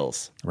of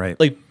sales. Right.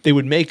 Like they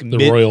would make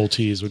the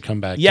royalties would come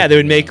back. yeah, to they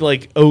would them, make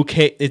like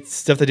okay. It's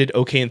stuff that did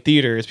okay in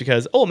theaters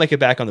because we'll make it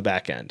back on the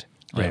back end.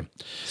 Right.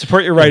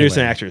 Support your writers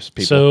Anyway, and actors,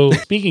 people. So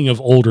speaking of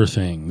older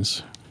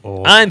things,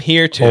 I'm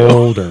here too.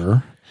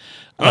 older.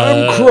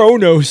 I'm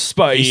Chrono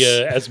Spice.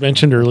 As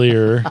mentioned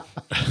earlier,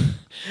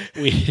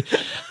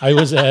 I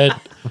was at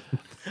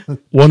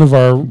one of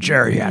our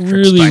really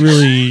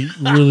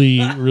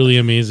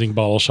amazing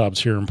bottle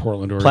shops here in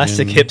Portland, Oregon.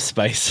 Plastic hip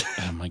spice.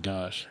 Oh my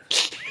gosh.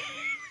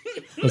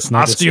 Let's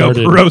not get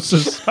started.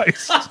 Osteoporosis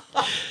spice. I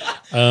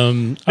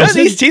No, was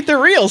in these teeth are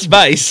real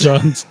spice.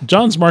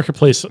 John's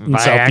Marketplace in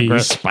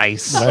Southeast.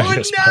 Spice. Viagra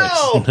Oh,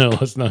 Spice. No,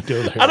 let's not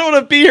go there. I don't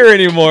want to be here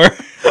anymore.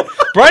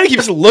 Brian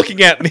keeps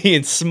looking at me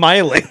and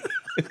smiling.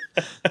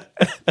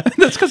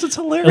 That's because it's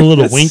A hilarious.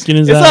 little wink in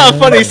his It's eye. not a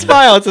funny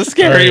smile. It's a All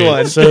scary right,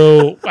 one.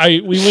 So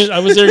I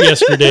was there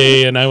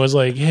yesterday, and I was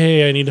like,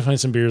 "Hey, I need to find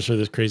some beers for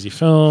this crazy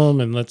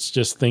film, and let's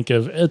just think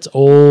of it's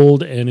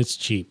old and it's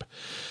cheap."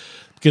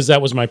 Because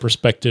that was my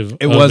perspective.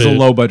 It was a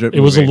low-budget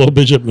It was a movie. low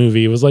budget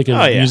movie. It was like a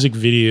Oh, yeah. music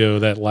video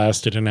that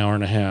lasted an hour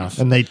and a half.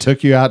 And they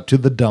took you out to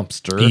the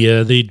dumpster.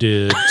 Yeah, they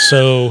did.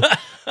 So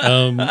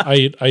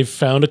I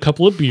found a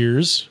couple of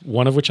beers,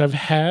 one of which I've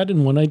had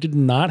and one I did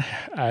not.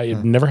 I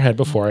had never had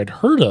before. I'd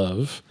heard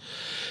of,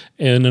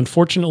 and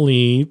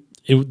unfortunately,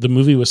 the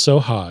movie was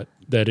so hot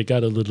that it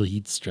got a little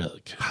heat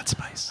stroke. Hot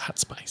spice. Hot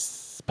spice,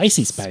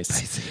 spicy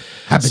spice.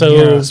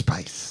 Habanero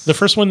spice. The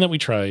first one that we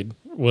tried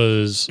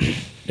was,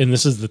 and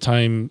this is the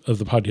time of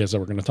the podcast that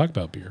we're going to talk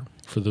about beer.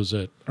 For those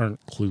that aren't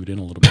clued in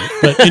a little bit,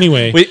 but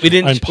anyway, we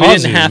didn't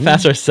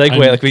half-ass our segue I'm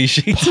like we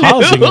usually do.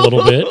 pausing a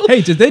little bit.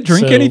 Hey, did they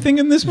drink So, anything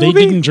in this movie?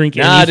 They didn't drink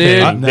Nah,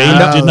 anything. dude. They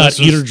No, did not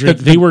this eat or was- drink.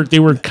 They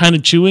were kind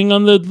of chewing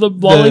on the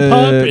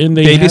lollipop, and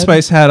they Baby had,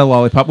 Spice had a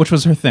lollipop, which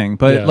was her thing.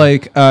 But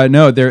Yeah.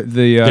 no, There were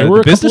the a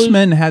couple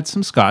businessmen had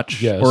some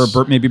scotch Yes.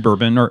 or maybe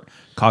bourbon or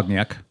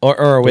cognac.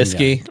 or a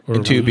whiskey Or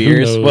and two who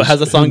beers. knows? Well, how's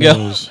the Who song go?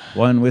 knows?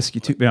 One whiskey,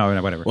 two. No,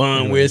 whatever.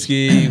 One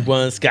whiskey,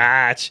 one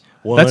scotch,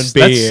 one That's-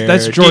 beer.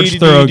 that's George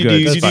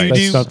Thorogood.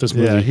 That's not this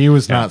movie. Yeah, he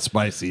was not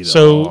spicy at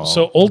So all.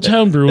 so Old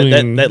Town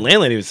Brewing. That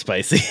landlady was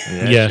spicy.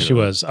 Yeah, she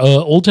was.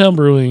 Old Town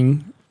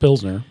Brewing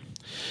Pilsner.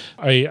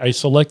 I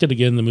selected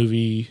again. The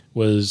movie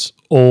was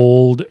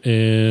old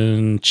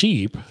and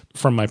cheap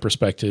from my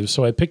perspective,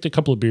 so I picked a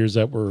couple of beers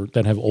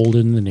that have old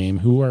in the name,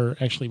 who are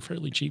actually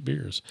fairly cheap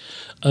beers,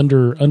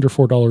 under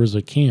 $4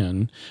 a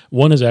can.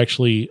 One is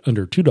actually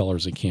under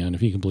 $2 a can,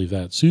 if you can believe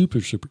that. Super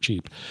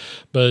cheap.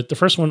 But the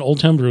first one, Old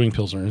Town Brewing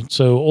Pilsner.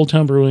 So Old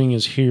Town Brewing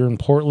is here in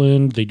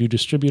Portland. They do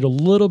distribute a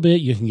little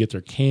bit. You can get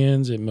their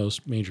cans at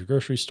most major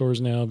grocery stores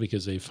now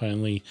because they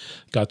finally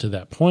got to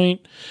that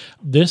point.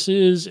 This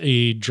is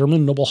a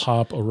German noble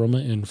hop aroma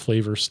and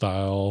flavor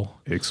style.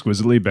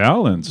 Exquisitely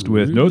balanced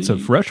with notes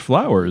of fresh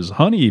flowers,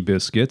 honey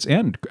biscuits,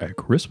 and a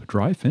crisp,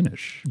 dry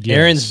finish. Yes.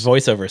 Aaron's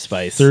voiceover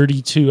spice.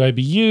 32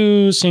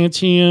 IBU,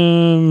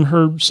 Santium,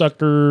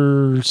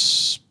 Herbsucker,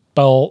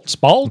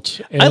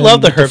 Spalt. I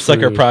love the and Herbsucker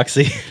fruit.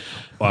 proxy.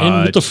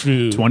 And with the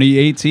fruit.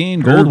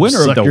 2018 gold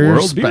winner of the Herbsucker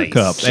World Beer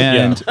Spice. Cup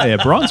and a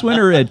bronze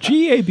winner at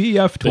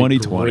GABF The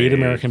 2020. Great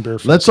American Beer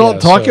Fest. Let's all Yeah,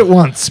 talk so- at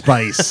once,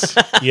 Spice.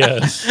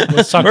 Yes.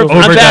 Let's talk I'm over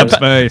Overdub bad,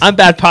 spice. I'm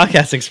bad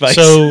podcasting spice.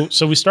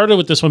 So we started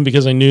with this one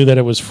because I knew that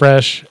it was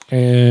fresh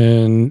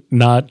and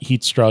not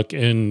heat struck,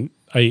 and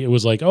it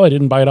was like, oh, I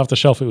didn't buy it off the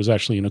shelf. It was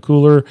actually in a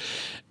cooler.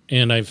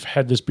 And I've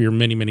had this beer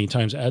many, many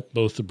times at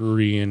both the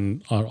brewery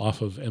and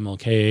off of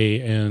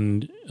MLK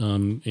and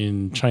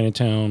in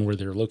Chinatown where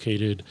they're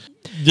located.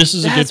 This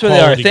is That's a good where they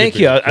are. quality. Thank good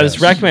you. beer. I was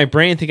Yes. racking my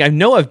brain thinking, I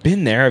know I've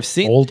been there. I've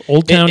seen Old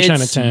Town it's,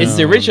 Chinatown. It's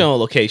the original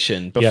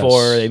location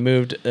before Yes. they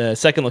moved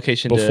second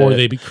location Before to,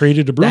 they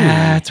created a brewery.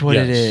 That's what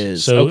it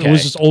is. So Okay. it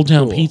was just Old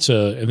Town Cool.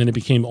 Pizza, and then it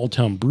became Old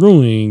Town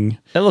Brewing.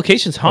 That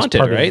location's haunted,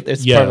 part of- right?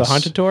 It's part of the yes.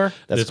 haunted tour.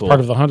 That's It's cool. part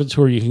of the haunted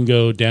tour. You can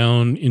go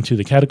down into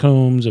the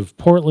catacombs of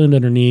Portland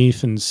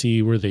underneath and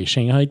see where they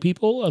Shanghai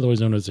people, otherwise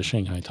known as the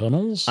Shanghai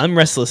Tunnels. I'm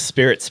Restless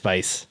Spirit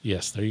Spice.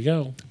 Yes, there you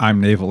go.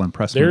 I'm Naval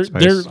Impressment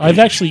Spice. I've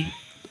actually,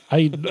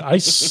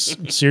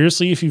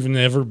 seriously, if you've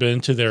never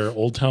been to their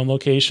Old Town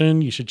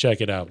location, you should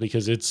check it out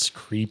because it's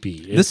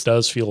creepy. It This-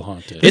 does feel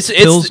haunted. It's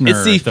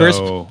Pilsner, the first.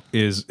 though,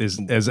 is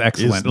as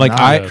excellent. Is Like not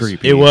I,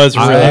 creepy. It was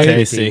really I-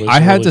 tasty. It was I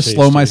had really to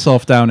slow tasty.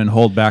 myself down and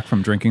hold back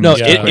from drinking. No,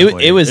 this it-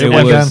 quickly. it was- It It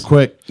went was- down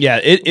quick. Yeah,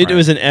 it Right.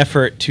 was an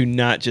effort to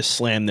not just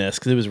slam this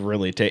because it was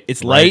really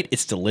it's light,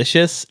 it's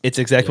delicious, it's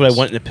exactly what I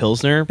want in a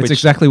pilsner. It's Which,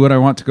 exactly what I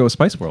want to go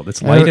Spice World.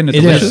 It's light and it's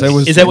It is. delicious. It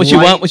was is that what you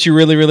light. want? What you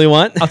really, really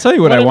want? I'll tell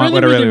you what I want.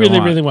 What I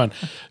really want.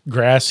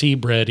 Grassy,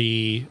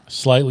 bready,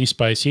 slightly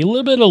spicy, a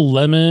little bit of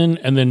lemon,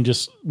 and then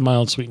just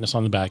mild sweetness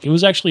on the back. It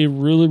was actually a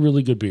really,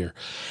 really good beer.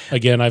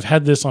 Again, I've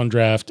had this on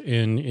draft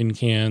in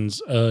cans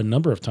a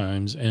number of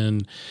times,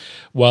 and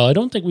while I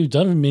don't think we've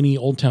done many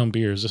Old Town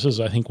beers, this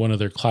is, I think, one of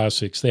their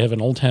classics. They have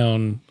an Old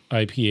Town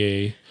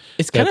IPA.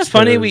 It's kind of That's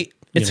funny. their,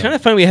 It's you kind know.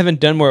 of funny we haven't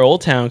done more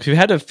Old Town because we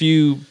had a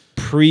few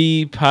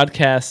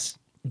pre-podcast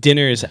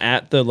dinners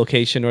at the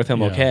location North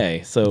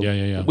MLK. So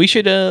Yeah. we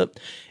should.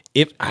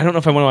 If I don't know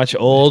if I want to watch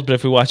Old, but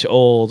if we watch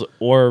Old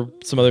or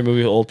some other movie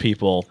with old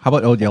people, How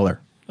about Old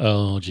Yeller?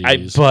 Oh,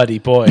 geez. buddy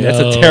boy, that's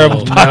a No,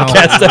 terrible no,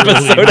 podcast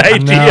episode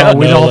idea. No,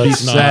 we'd No, all be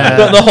let's not.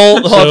 sad. The whole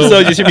So-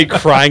 episode you should be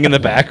crying in the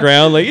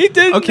background like he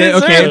didn't Okay,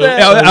 deserve okay.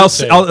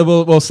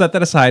 that. We'll set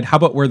that aside. How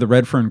about where the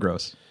red fern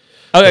grows?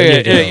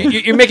 Okay, There you go.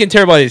 you're making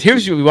terrible ideas.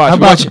 Here's what we watch. How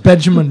We watch about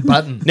Benjamin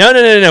Button? no.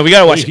 We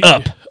gotta watch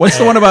Up. What's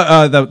the one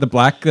about the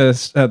black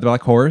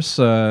horse?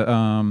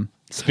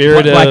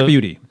 Spirit Black of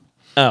Beauty.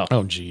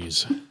 Oh,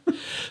 geez.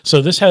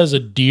 So this has a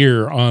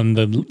deer on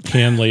the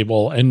can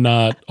label and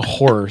not a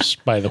horse,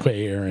 by the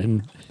way,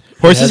 Aaron.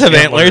 Horses It has have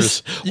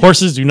antlers.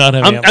 Horses do not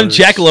have I'm antlers.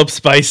 Jackalope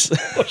Spice.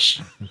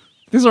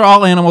 These are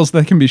all animals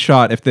that can be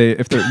shot if they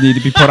need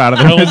to be put out of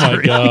their Oh, my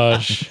misery.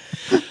 gosh.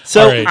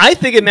 So All right. I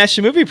think it matched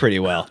the movie pretty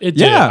well. It did.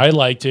 Yeah. I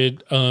liked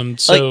it.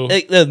 So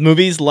Like the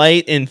movie's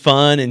light and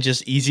fun and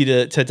just easy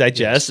to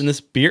digest. And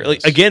this beer,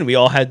 like again, we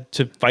all had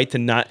to fight to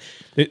not.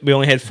 We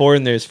only had 4,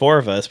 and there's 4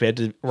 of us. We had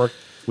to work.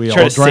 We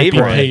try all to drank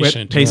savor one. it.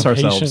 patient. Pace Be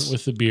ourselves. patient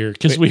with the beer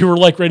because we were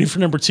like ready for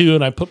number 2,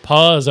 and I put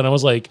pause, and I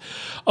was like,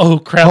 "Oh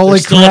crap! Holy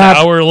there's still crap!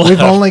 an hour left." We've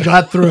only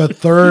got through a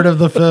third of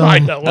the film. I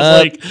know. I was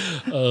like,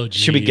 "Oh,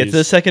 geez. Should we get to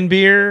the second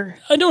beer?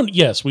 I don't.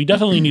 Yes, we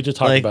definitely need to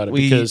talk Like, about it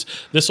we- because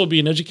this will be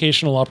an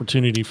educational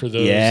opportunity for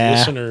those Yeah,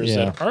 listeners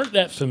yeah. that aren't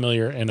that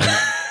familiar. And I'm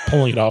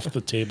pulling it off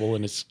the table,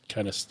 and it's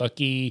kind of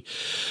stucky.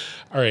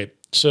 All right,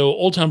 so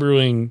Old Town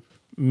Brewing.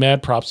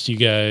 Mad props to you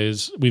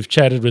guys. We've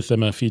chatted with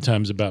them a few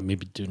times about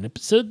maybe doing an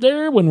episode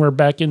there when we're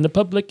back in the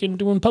public and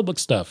doing public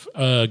stuff.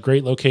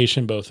 Great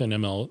location, both in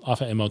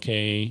off of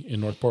MLK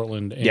in North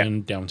Portland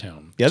and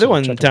downtown. The other So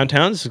one check 'em out.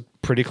 downtown's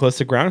pretty close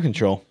to Ground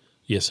Control.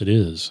 Yes, it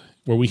is.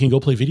 Where we can go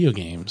play video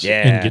games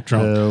Yeah. and get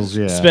drunk. Hells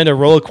yeah. Spend a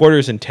roll of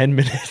quarters in 10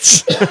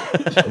 minutes.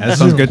 That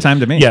sounds a good time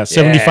to me. Yeah,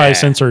 75 Yeah.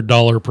 cents or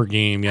 $1 per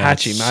game. Yeah,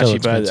 Hachi it's machi, so but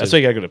expensive, that's why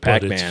you gotta go to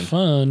but Pac-Man. It's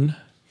fun.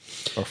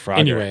 or Frogger.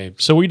 Anyway,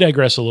 so we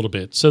digress a little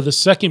bit. So the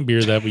second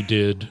beer that we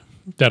did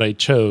that I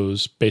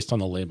chose based on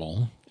the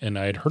label, and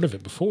I had heard of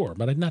it before,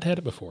 but I'd not had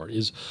it before,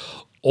 is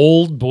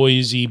Old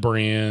Boise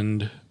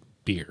brand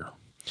beer.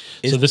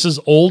 So this is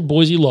Old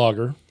Boise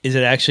Lager. Is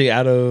it actually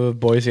out of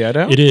Boise,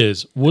 Idaho? It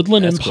is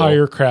Woodland That's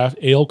Empire Craft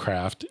Ale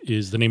Craft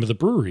is the name of the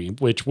brewery.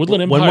 Which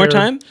Woodland Empire? One more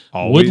time?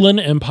 Always- Woodland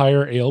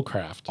Empire Ale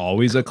Craft.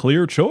 Always a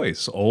clear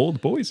choice. Old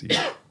Boise.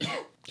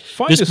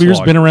 This beer's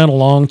been around a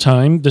long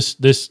time. This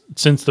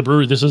since the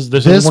brewery. This is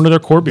one of their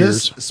core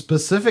beers. This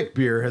specific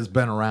beer has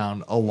been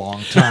around a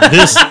long time.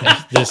 This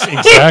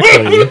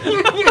exactly.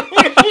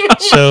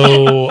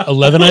 So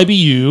 11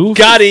 IBU,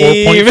 Got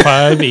him.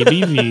 4.5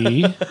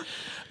 ABV.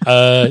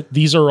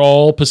 These are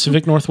all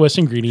Pacific Northwest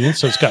ingredients.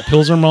 So it's got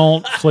Pilsner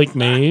malt, flake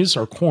maize,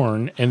 or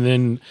corn, and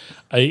then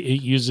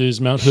it uses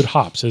Mount Hood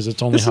hops as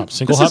its only hop.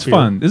 Single This hop is beer.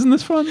 fun. Isn't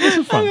this fun? This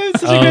is fun.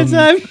 Such a good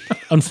time.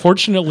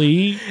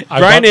 Unfortunately, I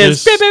Brian bought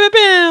is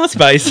this-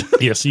 spice.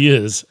 Yes, he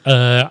is.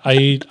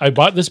 I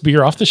bought this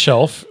beer off the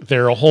shelf.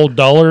 They're a whole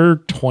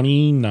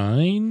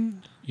 $1.29.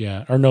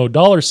 Yeah, or no,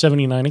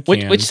 $1.79 a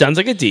can. Which sounds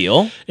like a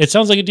deal. It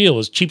sounds like a deal.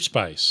 It's cheap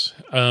spice.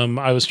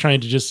 I was trying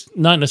to just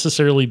not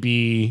necessarily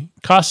be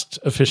cost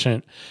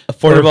efficient,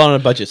 Affordable on a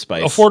budget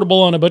spice.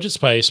 affordable on a budget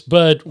spice,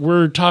 but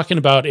we're talking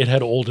about it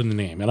had old in the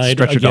name, and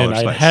Stretch your dollar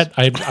spice.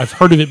 I've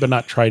heard of it but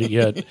not tried it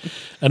yet.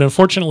 And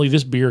unfortunately,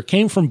 this beer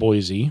came from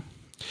Boise.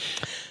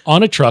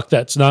 on a truck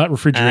that's not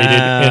refrigerated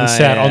and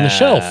sat on the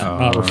shelf,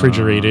 not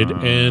refrigerated.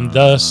 And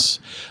thus,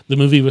 the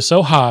movie was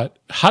so hot,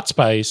 Hot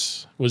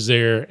Spice was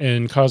there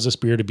and caused this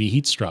beer to be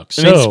heat struck.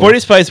 So, I mean, Sporty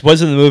Spice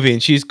was in the movie,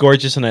 and she's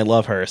gorgeous, and I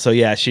love her. So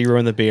yeah, she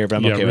ruined the beer, but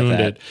I'm okay with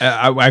that.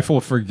 I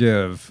will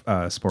forgive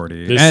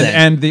Sporty This-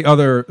 and the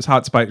other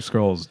Hot Spice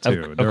Girls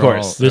too. Of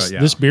course.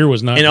 this beer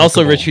was not And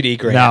also drinkable. Richard E.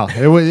 Grant.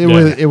 No,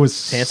 it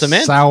was Handsome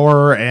man.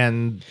 sour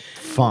and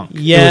funk.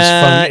 Yeah, It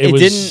was fun. It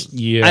was- didn't.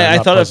 yeah, I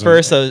not thought pleasant. at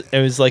first it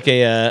was like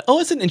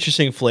it's an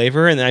interesting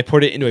flavor, and then I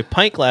poured it into a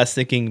pint glass,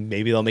 thinking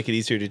maybe they'll make it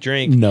easier to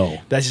drink. No.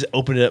 That just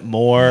opened it up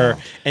more.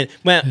 And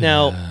well,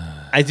 now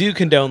I do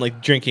condone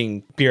like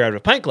drinking beer out of a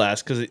pint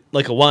glass because,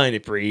 like a wine,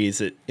 it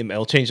breathes.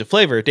 It'll change the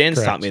flavor. Dan's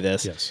Correct. taught me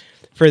this. Yes.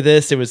 For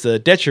this, it was a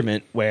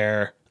detriment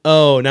where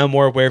now I'm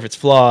more aware of its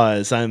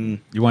flaws. You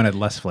wanted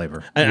less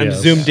flavor. I'm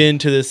Yes. zoomed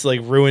into this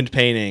like ruined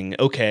painting.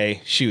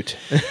 Okay, shoot.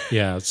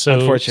 Yeah. So,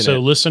 Unfortunate. so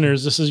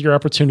listeners, this is your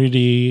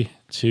opportunity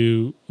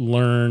to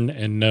learn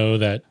and know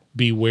that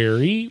be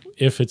wary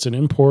if it's an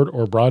import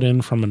or brought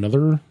in from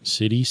another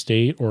city,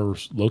 state, or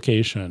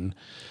location,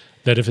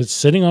 that if it's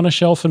sitting on a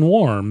shelf and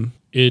warm,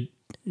 it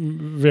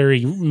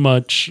very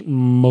much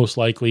most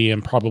likely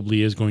and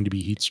probably is going to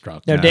be heat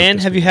struck. Now, Dan,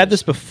 have you had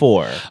this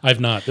before? I've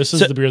not. This is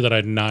So- the beer that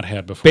I've not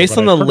had before. Based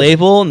but on I've the heard-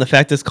 label and the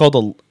fact it's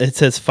called it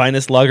says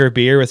finest lager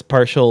beer with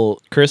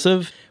partial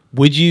cursive,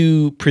 would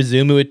you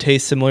presume it would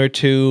taste similar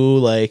to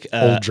like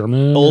Old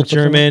German or Old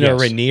something? German or Yes.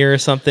 Rainier or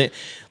something?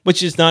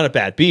 Which is not a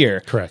bad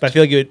beer. Correct. But I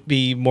feel like it'd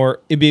be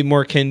more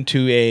akin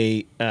to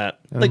a An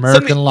like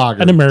American something-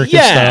 lager. An American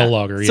yeah, style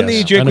lager. Something yes.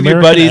 you drink An with your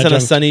American buddies on a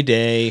adjunct- sunny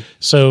day.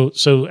 So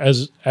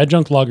as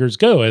adjunct lagers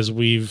go, as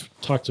we've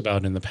talked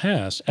about in the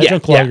past,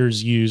 adjunct yeah.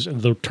 lagers use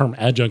the term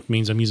adjunct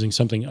means I'm using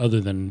something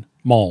other than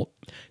malt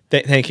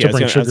Thank you. to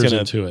bring I was sugars gonna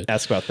into it.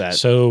 ask about that.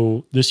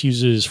 So this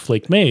uses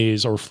flaked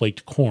maize or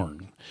flaked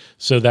corn.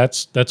 So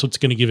that's what's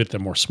going to give it the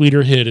more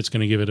sweeter hit. It's going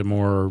to give it a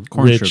more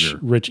Corn rich,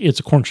 sugar. It's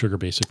a corn sugar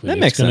basically. That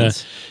makes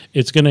sense.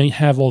 It's going to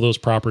have all those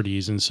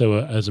properties, and so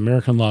as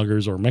American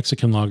lagers or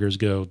Mexican lagers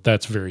go,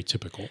 that's very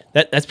typical.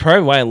 That's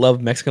probably why I love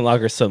Mexican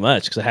lagers so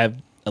much because I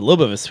have a little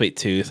bit of a sweet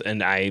tooth,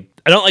 and I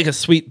don't like a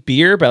sweet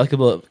beer, but I like a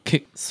little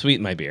kick sweet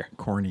in my beer.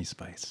 Corny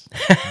spice.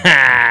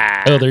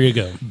 Oh, there you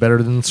go.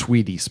 Better than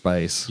Sweetie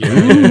Spice.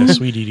 Yeah,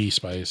 sweet ED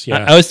spice.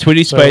 Yeah, I was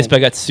Tweety So- Spice, but I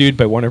got sued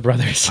by Warner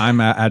Brothers. I'm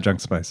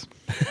adjunct spice.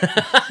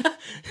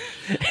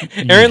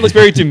 Aaron looked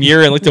very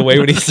demure and looked away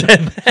when he said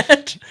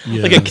that,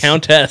 like a Yes.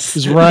 countess.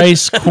 Is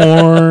rice,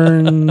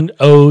 corn,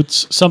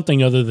 oats,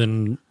 something other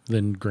than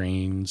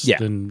grains. Yeah.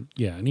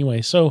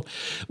 Anyway, so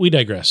we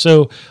digress.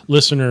 So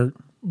listener,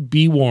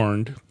 be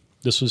warned.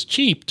 This was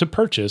cheap to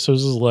purchase. So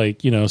this is like,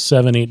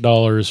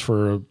 $7-8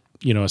 for a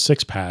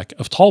 6-pack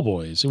of Tall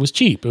Boys. It was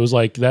cheap. It was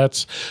like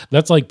that's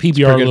like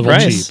PBR good level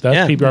price. cheap. That's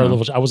Yeah. PBR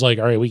level. I was like,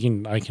 all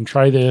right, I can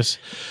try this.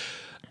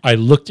 I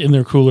looked in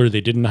their cooler.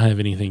 They didn't have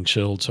anything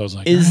chilled. So I was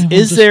like, Is all right, is I'll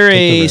just there take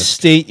the a risk.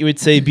 state you would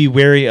say be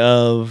wary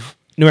of?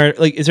 No matter,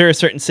 like, is there a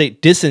certain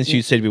state distance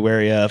you'd say to be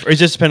wary of, or does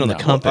it just depend on the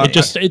company?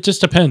 It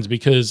just depends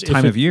because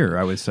Time of year,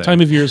 I would say.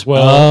 Time of year as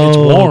well. It's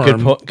Oh, warm.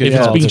 good if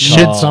it's call. being It's a shipped,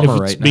 shit summer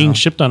if it's right being now.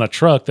 shipped on a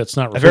truck that's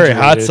not a very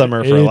hot refrigerated,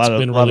 summer for a lot of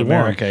really warm.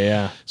 America.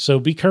 Yeah. So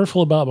be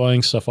careful about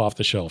buying stuff off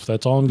the shelf.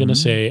 That's all I'm going to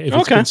say. If it's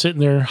Okay. been sitting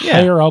there, Yeah.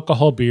 higher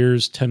alcohol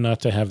beers tend not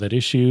to have that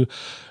issue.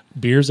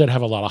 Beers that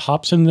have a lot of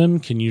hops in them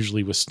can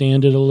usually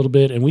withstand it a little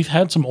bit. And we've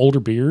had some older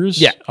beers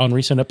Yeah. on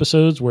recent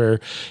episodes where,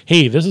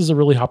 hey, this is a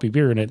really hoppy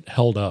beer and it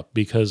held up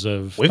because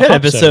of We've the had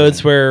hop setting.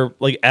 episodes where,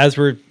 like, as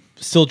we're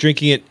still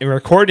drinking it and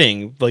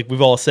recording, like,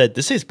 we've all said,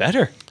 this is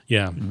better.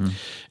 Yeah.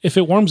 If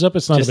it warms up,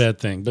 it's not Just- a bad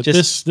thing. But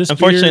just this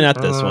unfortunately beer,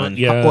 not this one.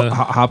 Yeah. Well,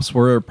 hops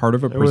were part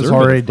of a It was preservative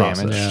already process.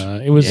 damaged. Yeah,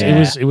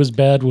 Yeah. it was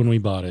bad when we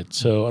bought it.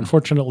 So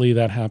unfortunately,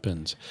 that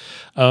happens.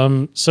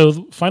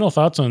 So final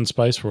thoughts on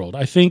Spice World.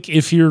 I think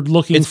if you're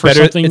looking It's for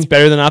better. something, It's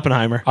better than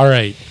Oppenheimer. all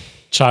right,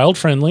 child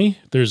friendly.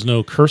 There's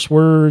no curse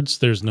words.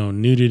 There's no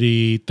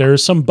nudity.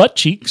 There's some butt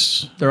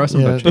cheeks. There are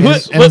some Yeah, butt and,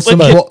 cheeks. what- some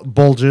what-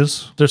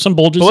 bulges. There's some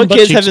bulges. But what and butt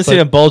kids cheeks, haven't seen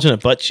but- a bulge in a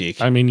butt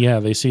cheek? I mean, yeah,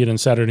 they see it in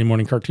Saturday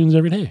morning cartoons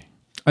every day.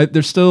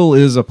 There still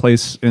is a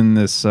place in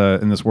this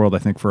world, I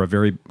think, for a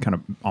very kind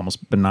of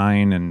almost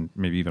benign and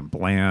maybe even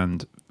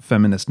bland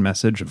feminist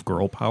message of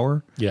girl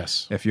power.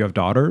 Yes. If you have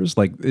daughters,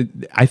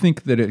 I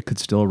think that it could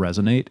still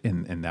resonate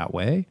in that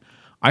way.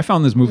 I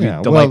found this movie Yeah,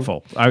 well,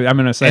 delightful. I'm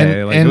going to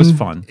say, it was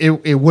fun.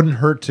 It wouldn't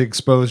hurt to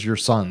expose your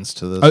sons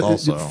to this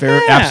also. Fair,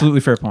 Yeah. absolutely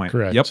fair point.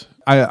 Correct. Yep.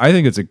 I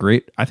think it's a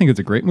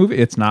great movie.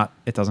 It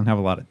doesn't have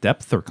a lot of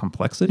depth or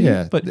complexity.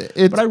 Yeah, but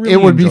I really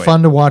it would be enjoy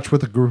fun to watch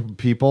with a group of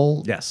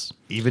people. Yes.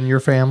 Even your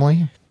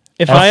family.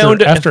 If After, I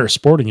owned after a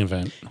sporting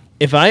event.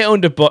 if I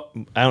owned a book,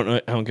 I don't know.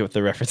 I don't get what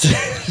the reference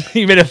is.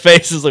 You made a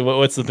face. It's like,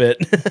 what's the bit?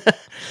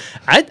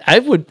 I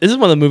would. This is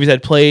one of the movies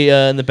I'd play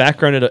in the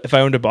background if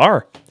I owned a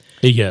bar.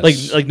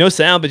 Yes. Like no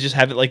sound, but just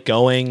have it like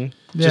going,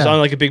 just Yeah. on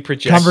like a big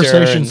projector.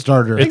 Conversation and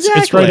starter. It's right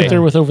Exactly. up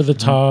there with Over the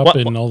Top What-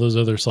 and all those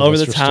other Over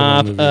the Sylvester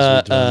top, Stallone movies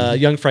we've done.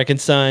 Young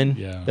Frankenstein.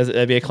 Yeah.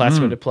 That'd be a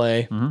classic one to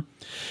play.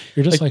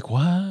 You're just like,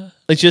 what?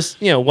 Like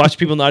just watch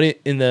people not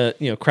in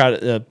the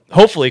crowded,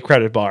 hopefully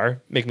crowded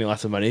bar, make me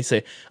lots of money.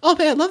 Say, oh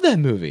man, I love that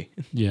movie.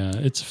 Yeah,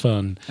 it's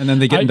fun. And then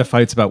they get into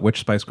fights about which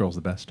Spice Girl's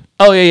the best.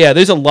 Oh yeah.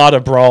 There's a lot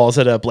of brawls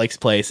at Blake's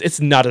place.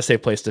 It's not a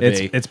safe place to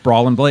be. It's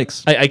Brawl and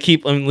Blake's. I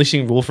keep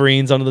unleashing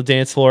Wolverines onto the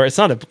dance floor. It's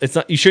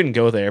not. You shouldn't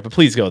go there, but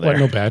please go there. What,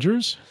 no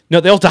badgers?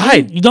 No, they all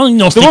died. You don't need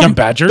no stinking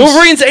badgers. The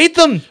Wolverines ate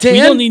them, Dan. We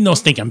don't need no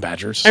stinking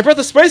badgers. I brought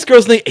the Spice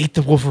Girls and they ate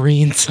the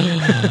Wolverines.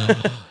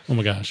 Oh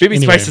my gosh. Baby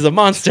Anyway, Spice is a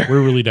monster.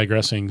 We're really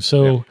digressing.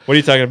 So What are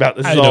you talking about?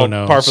 This is I all don't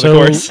know. par for so, the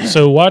course.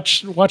 So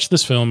watch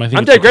this film. I think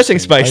I'm it's digressing,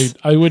 interesting. Spice.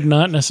 I would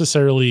not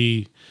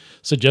necessarily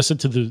suggest it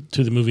to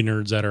the movie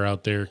nerds that are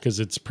out there because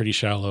it's pretty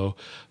shallow.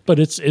 But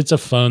it's a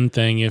fun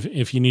thing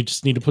if you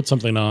just need to put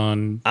something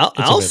on.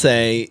 I'll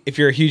say if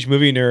you're a huge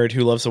movie nerd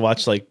who loves to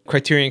watch like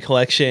Criterion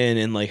Collection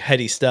and like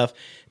heady stuff,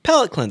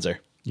 palate cleanser.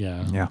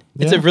 Yeah.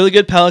 It's a really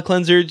good palate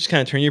cleanser. Just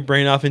kind of turn your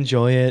brain off,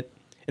 enjoy it,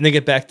 and then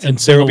get back to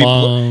And sing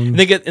along. and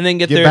then get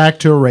Get there. back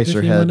to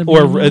Eraserhead.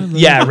 Or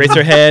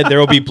Razorhead. There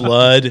will be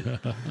blood.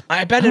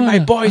 I abandoned my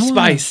boy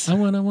Spice. I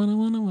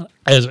want.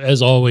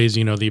 As always,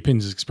 the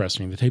opinions expressed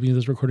during the taping of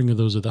this recording are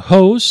those of the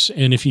hosts,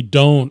 and if you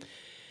don't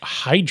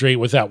hydrate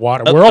with that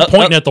water, we're all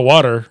pointing at the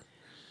water.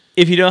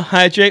 If you don't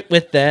hydrate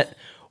with that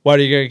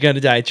water, you're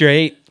gonna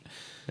dehydrate.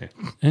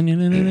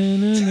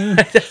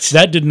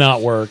 That did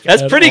not work.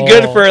 That's at pretty all.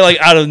 good for like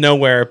out of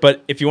nowhere.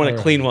 But if you want a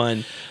clean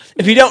one,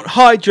 if you don't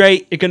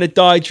hydrate, you're gonna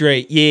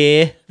dehydrate.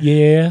 Yeah.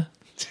 Yeah.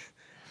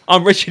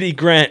 I'm Richard E.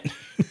 Grant.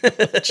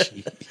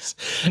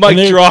 Jeez. Mic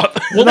And drop.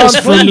 Well, I'm that's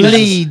from funny.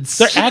 Leeds.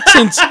 Their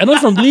accents, I know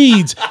from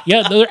Leeds.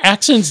 Yeah, their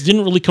accents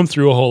didn't really come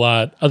through a whole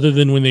lot, other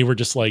than when they were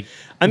just like,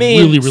 I mean,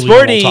 really, really normal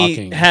Sporty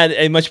talking. had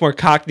a much more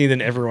Cockney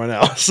than everyone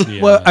else.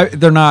 Yeah. Well,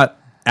 they're not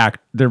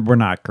we're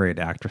not great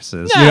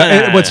actresses.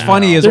 Nah. What's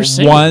funny They're is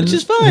singing, which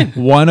is fine.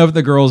 one of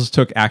the girls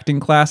took acting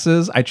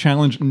classes. I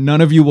challenge none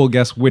of you will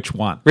guess which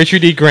one.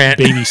 Richard E. Grant.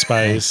 Baby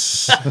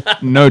Spice.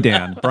 No,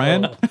 Dan.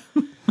 Brian?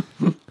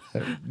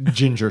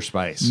 Ginger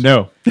Spice.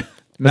 No.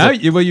 Now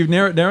you've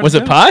narrowed Was it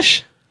down.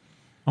 Posh?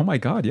 Oh my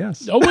God,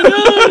 yes. Oh my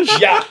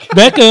gosh. Yeah.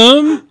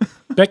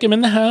 Beckham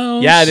in the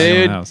house. Yeah, Someone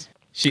dude. else.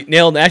 She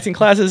nailed acting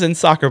classes and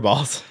soccer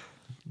balls.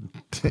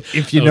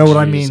 If you know what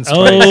I mean.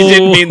 Oh, I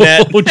didn't mean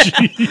that. Oh,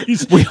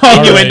 jeez.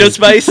 Innuendo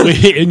Spice?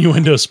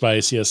 Innuendo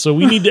Spice, yes. So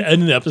we need to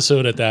end the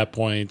episode at that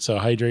point. So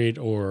hydrate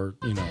or,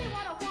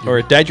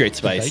 Or Dihydrate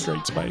Spice.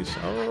 hydrate Spice.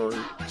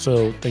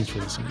 So thanks for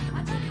listening,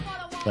 everybody.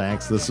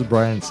 Thanks. This is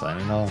Brian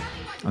signing off.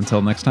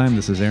 Until next time,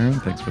 this is Aaron.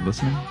 Thanks for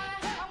listening.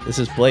 This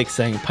is Blake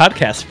saying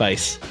Podcast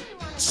Spice.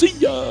 See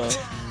ya.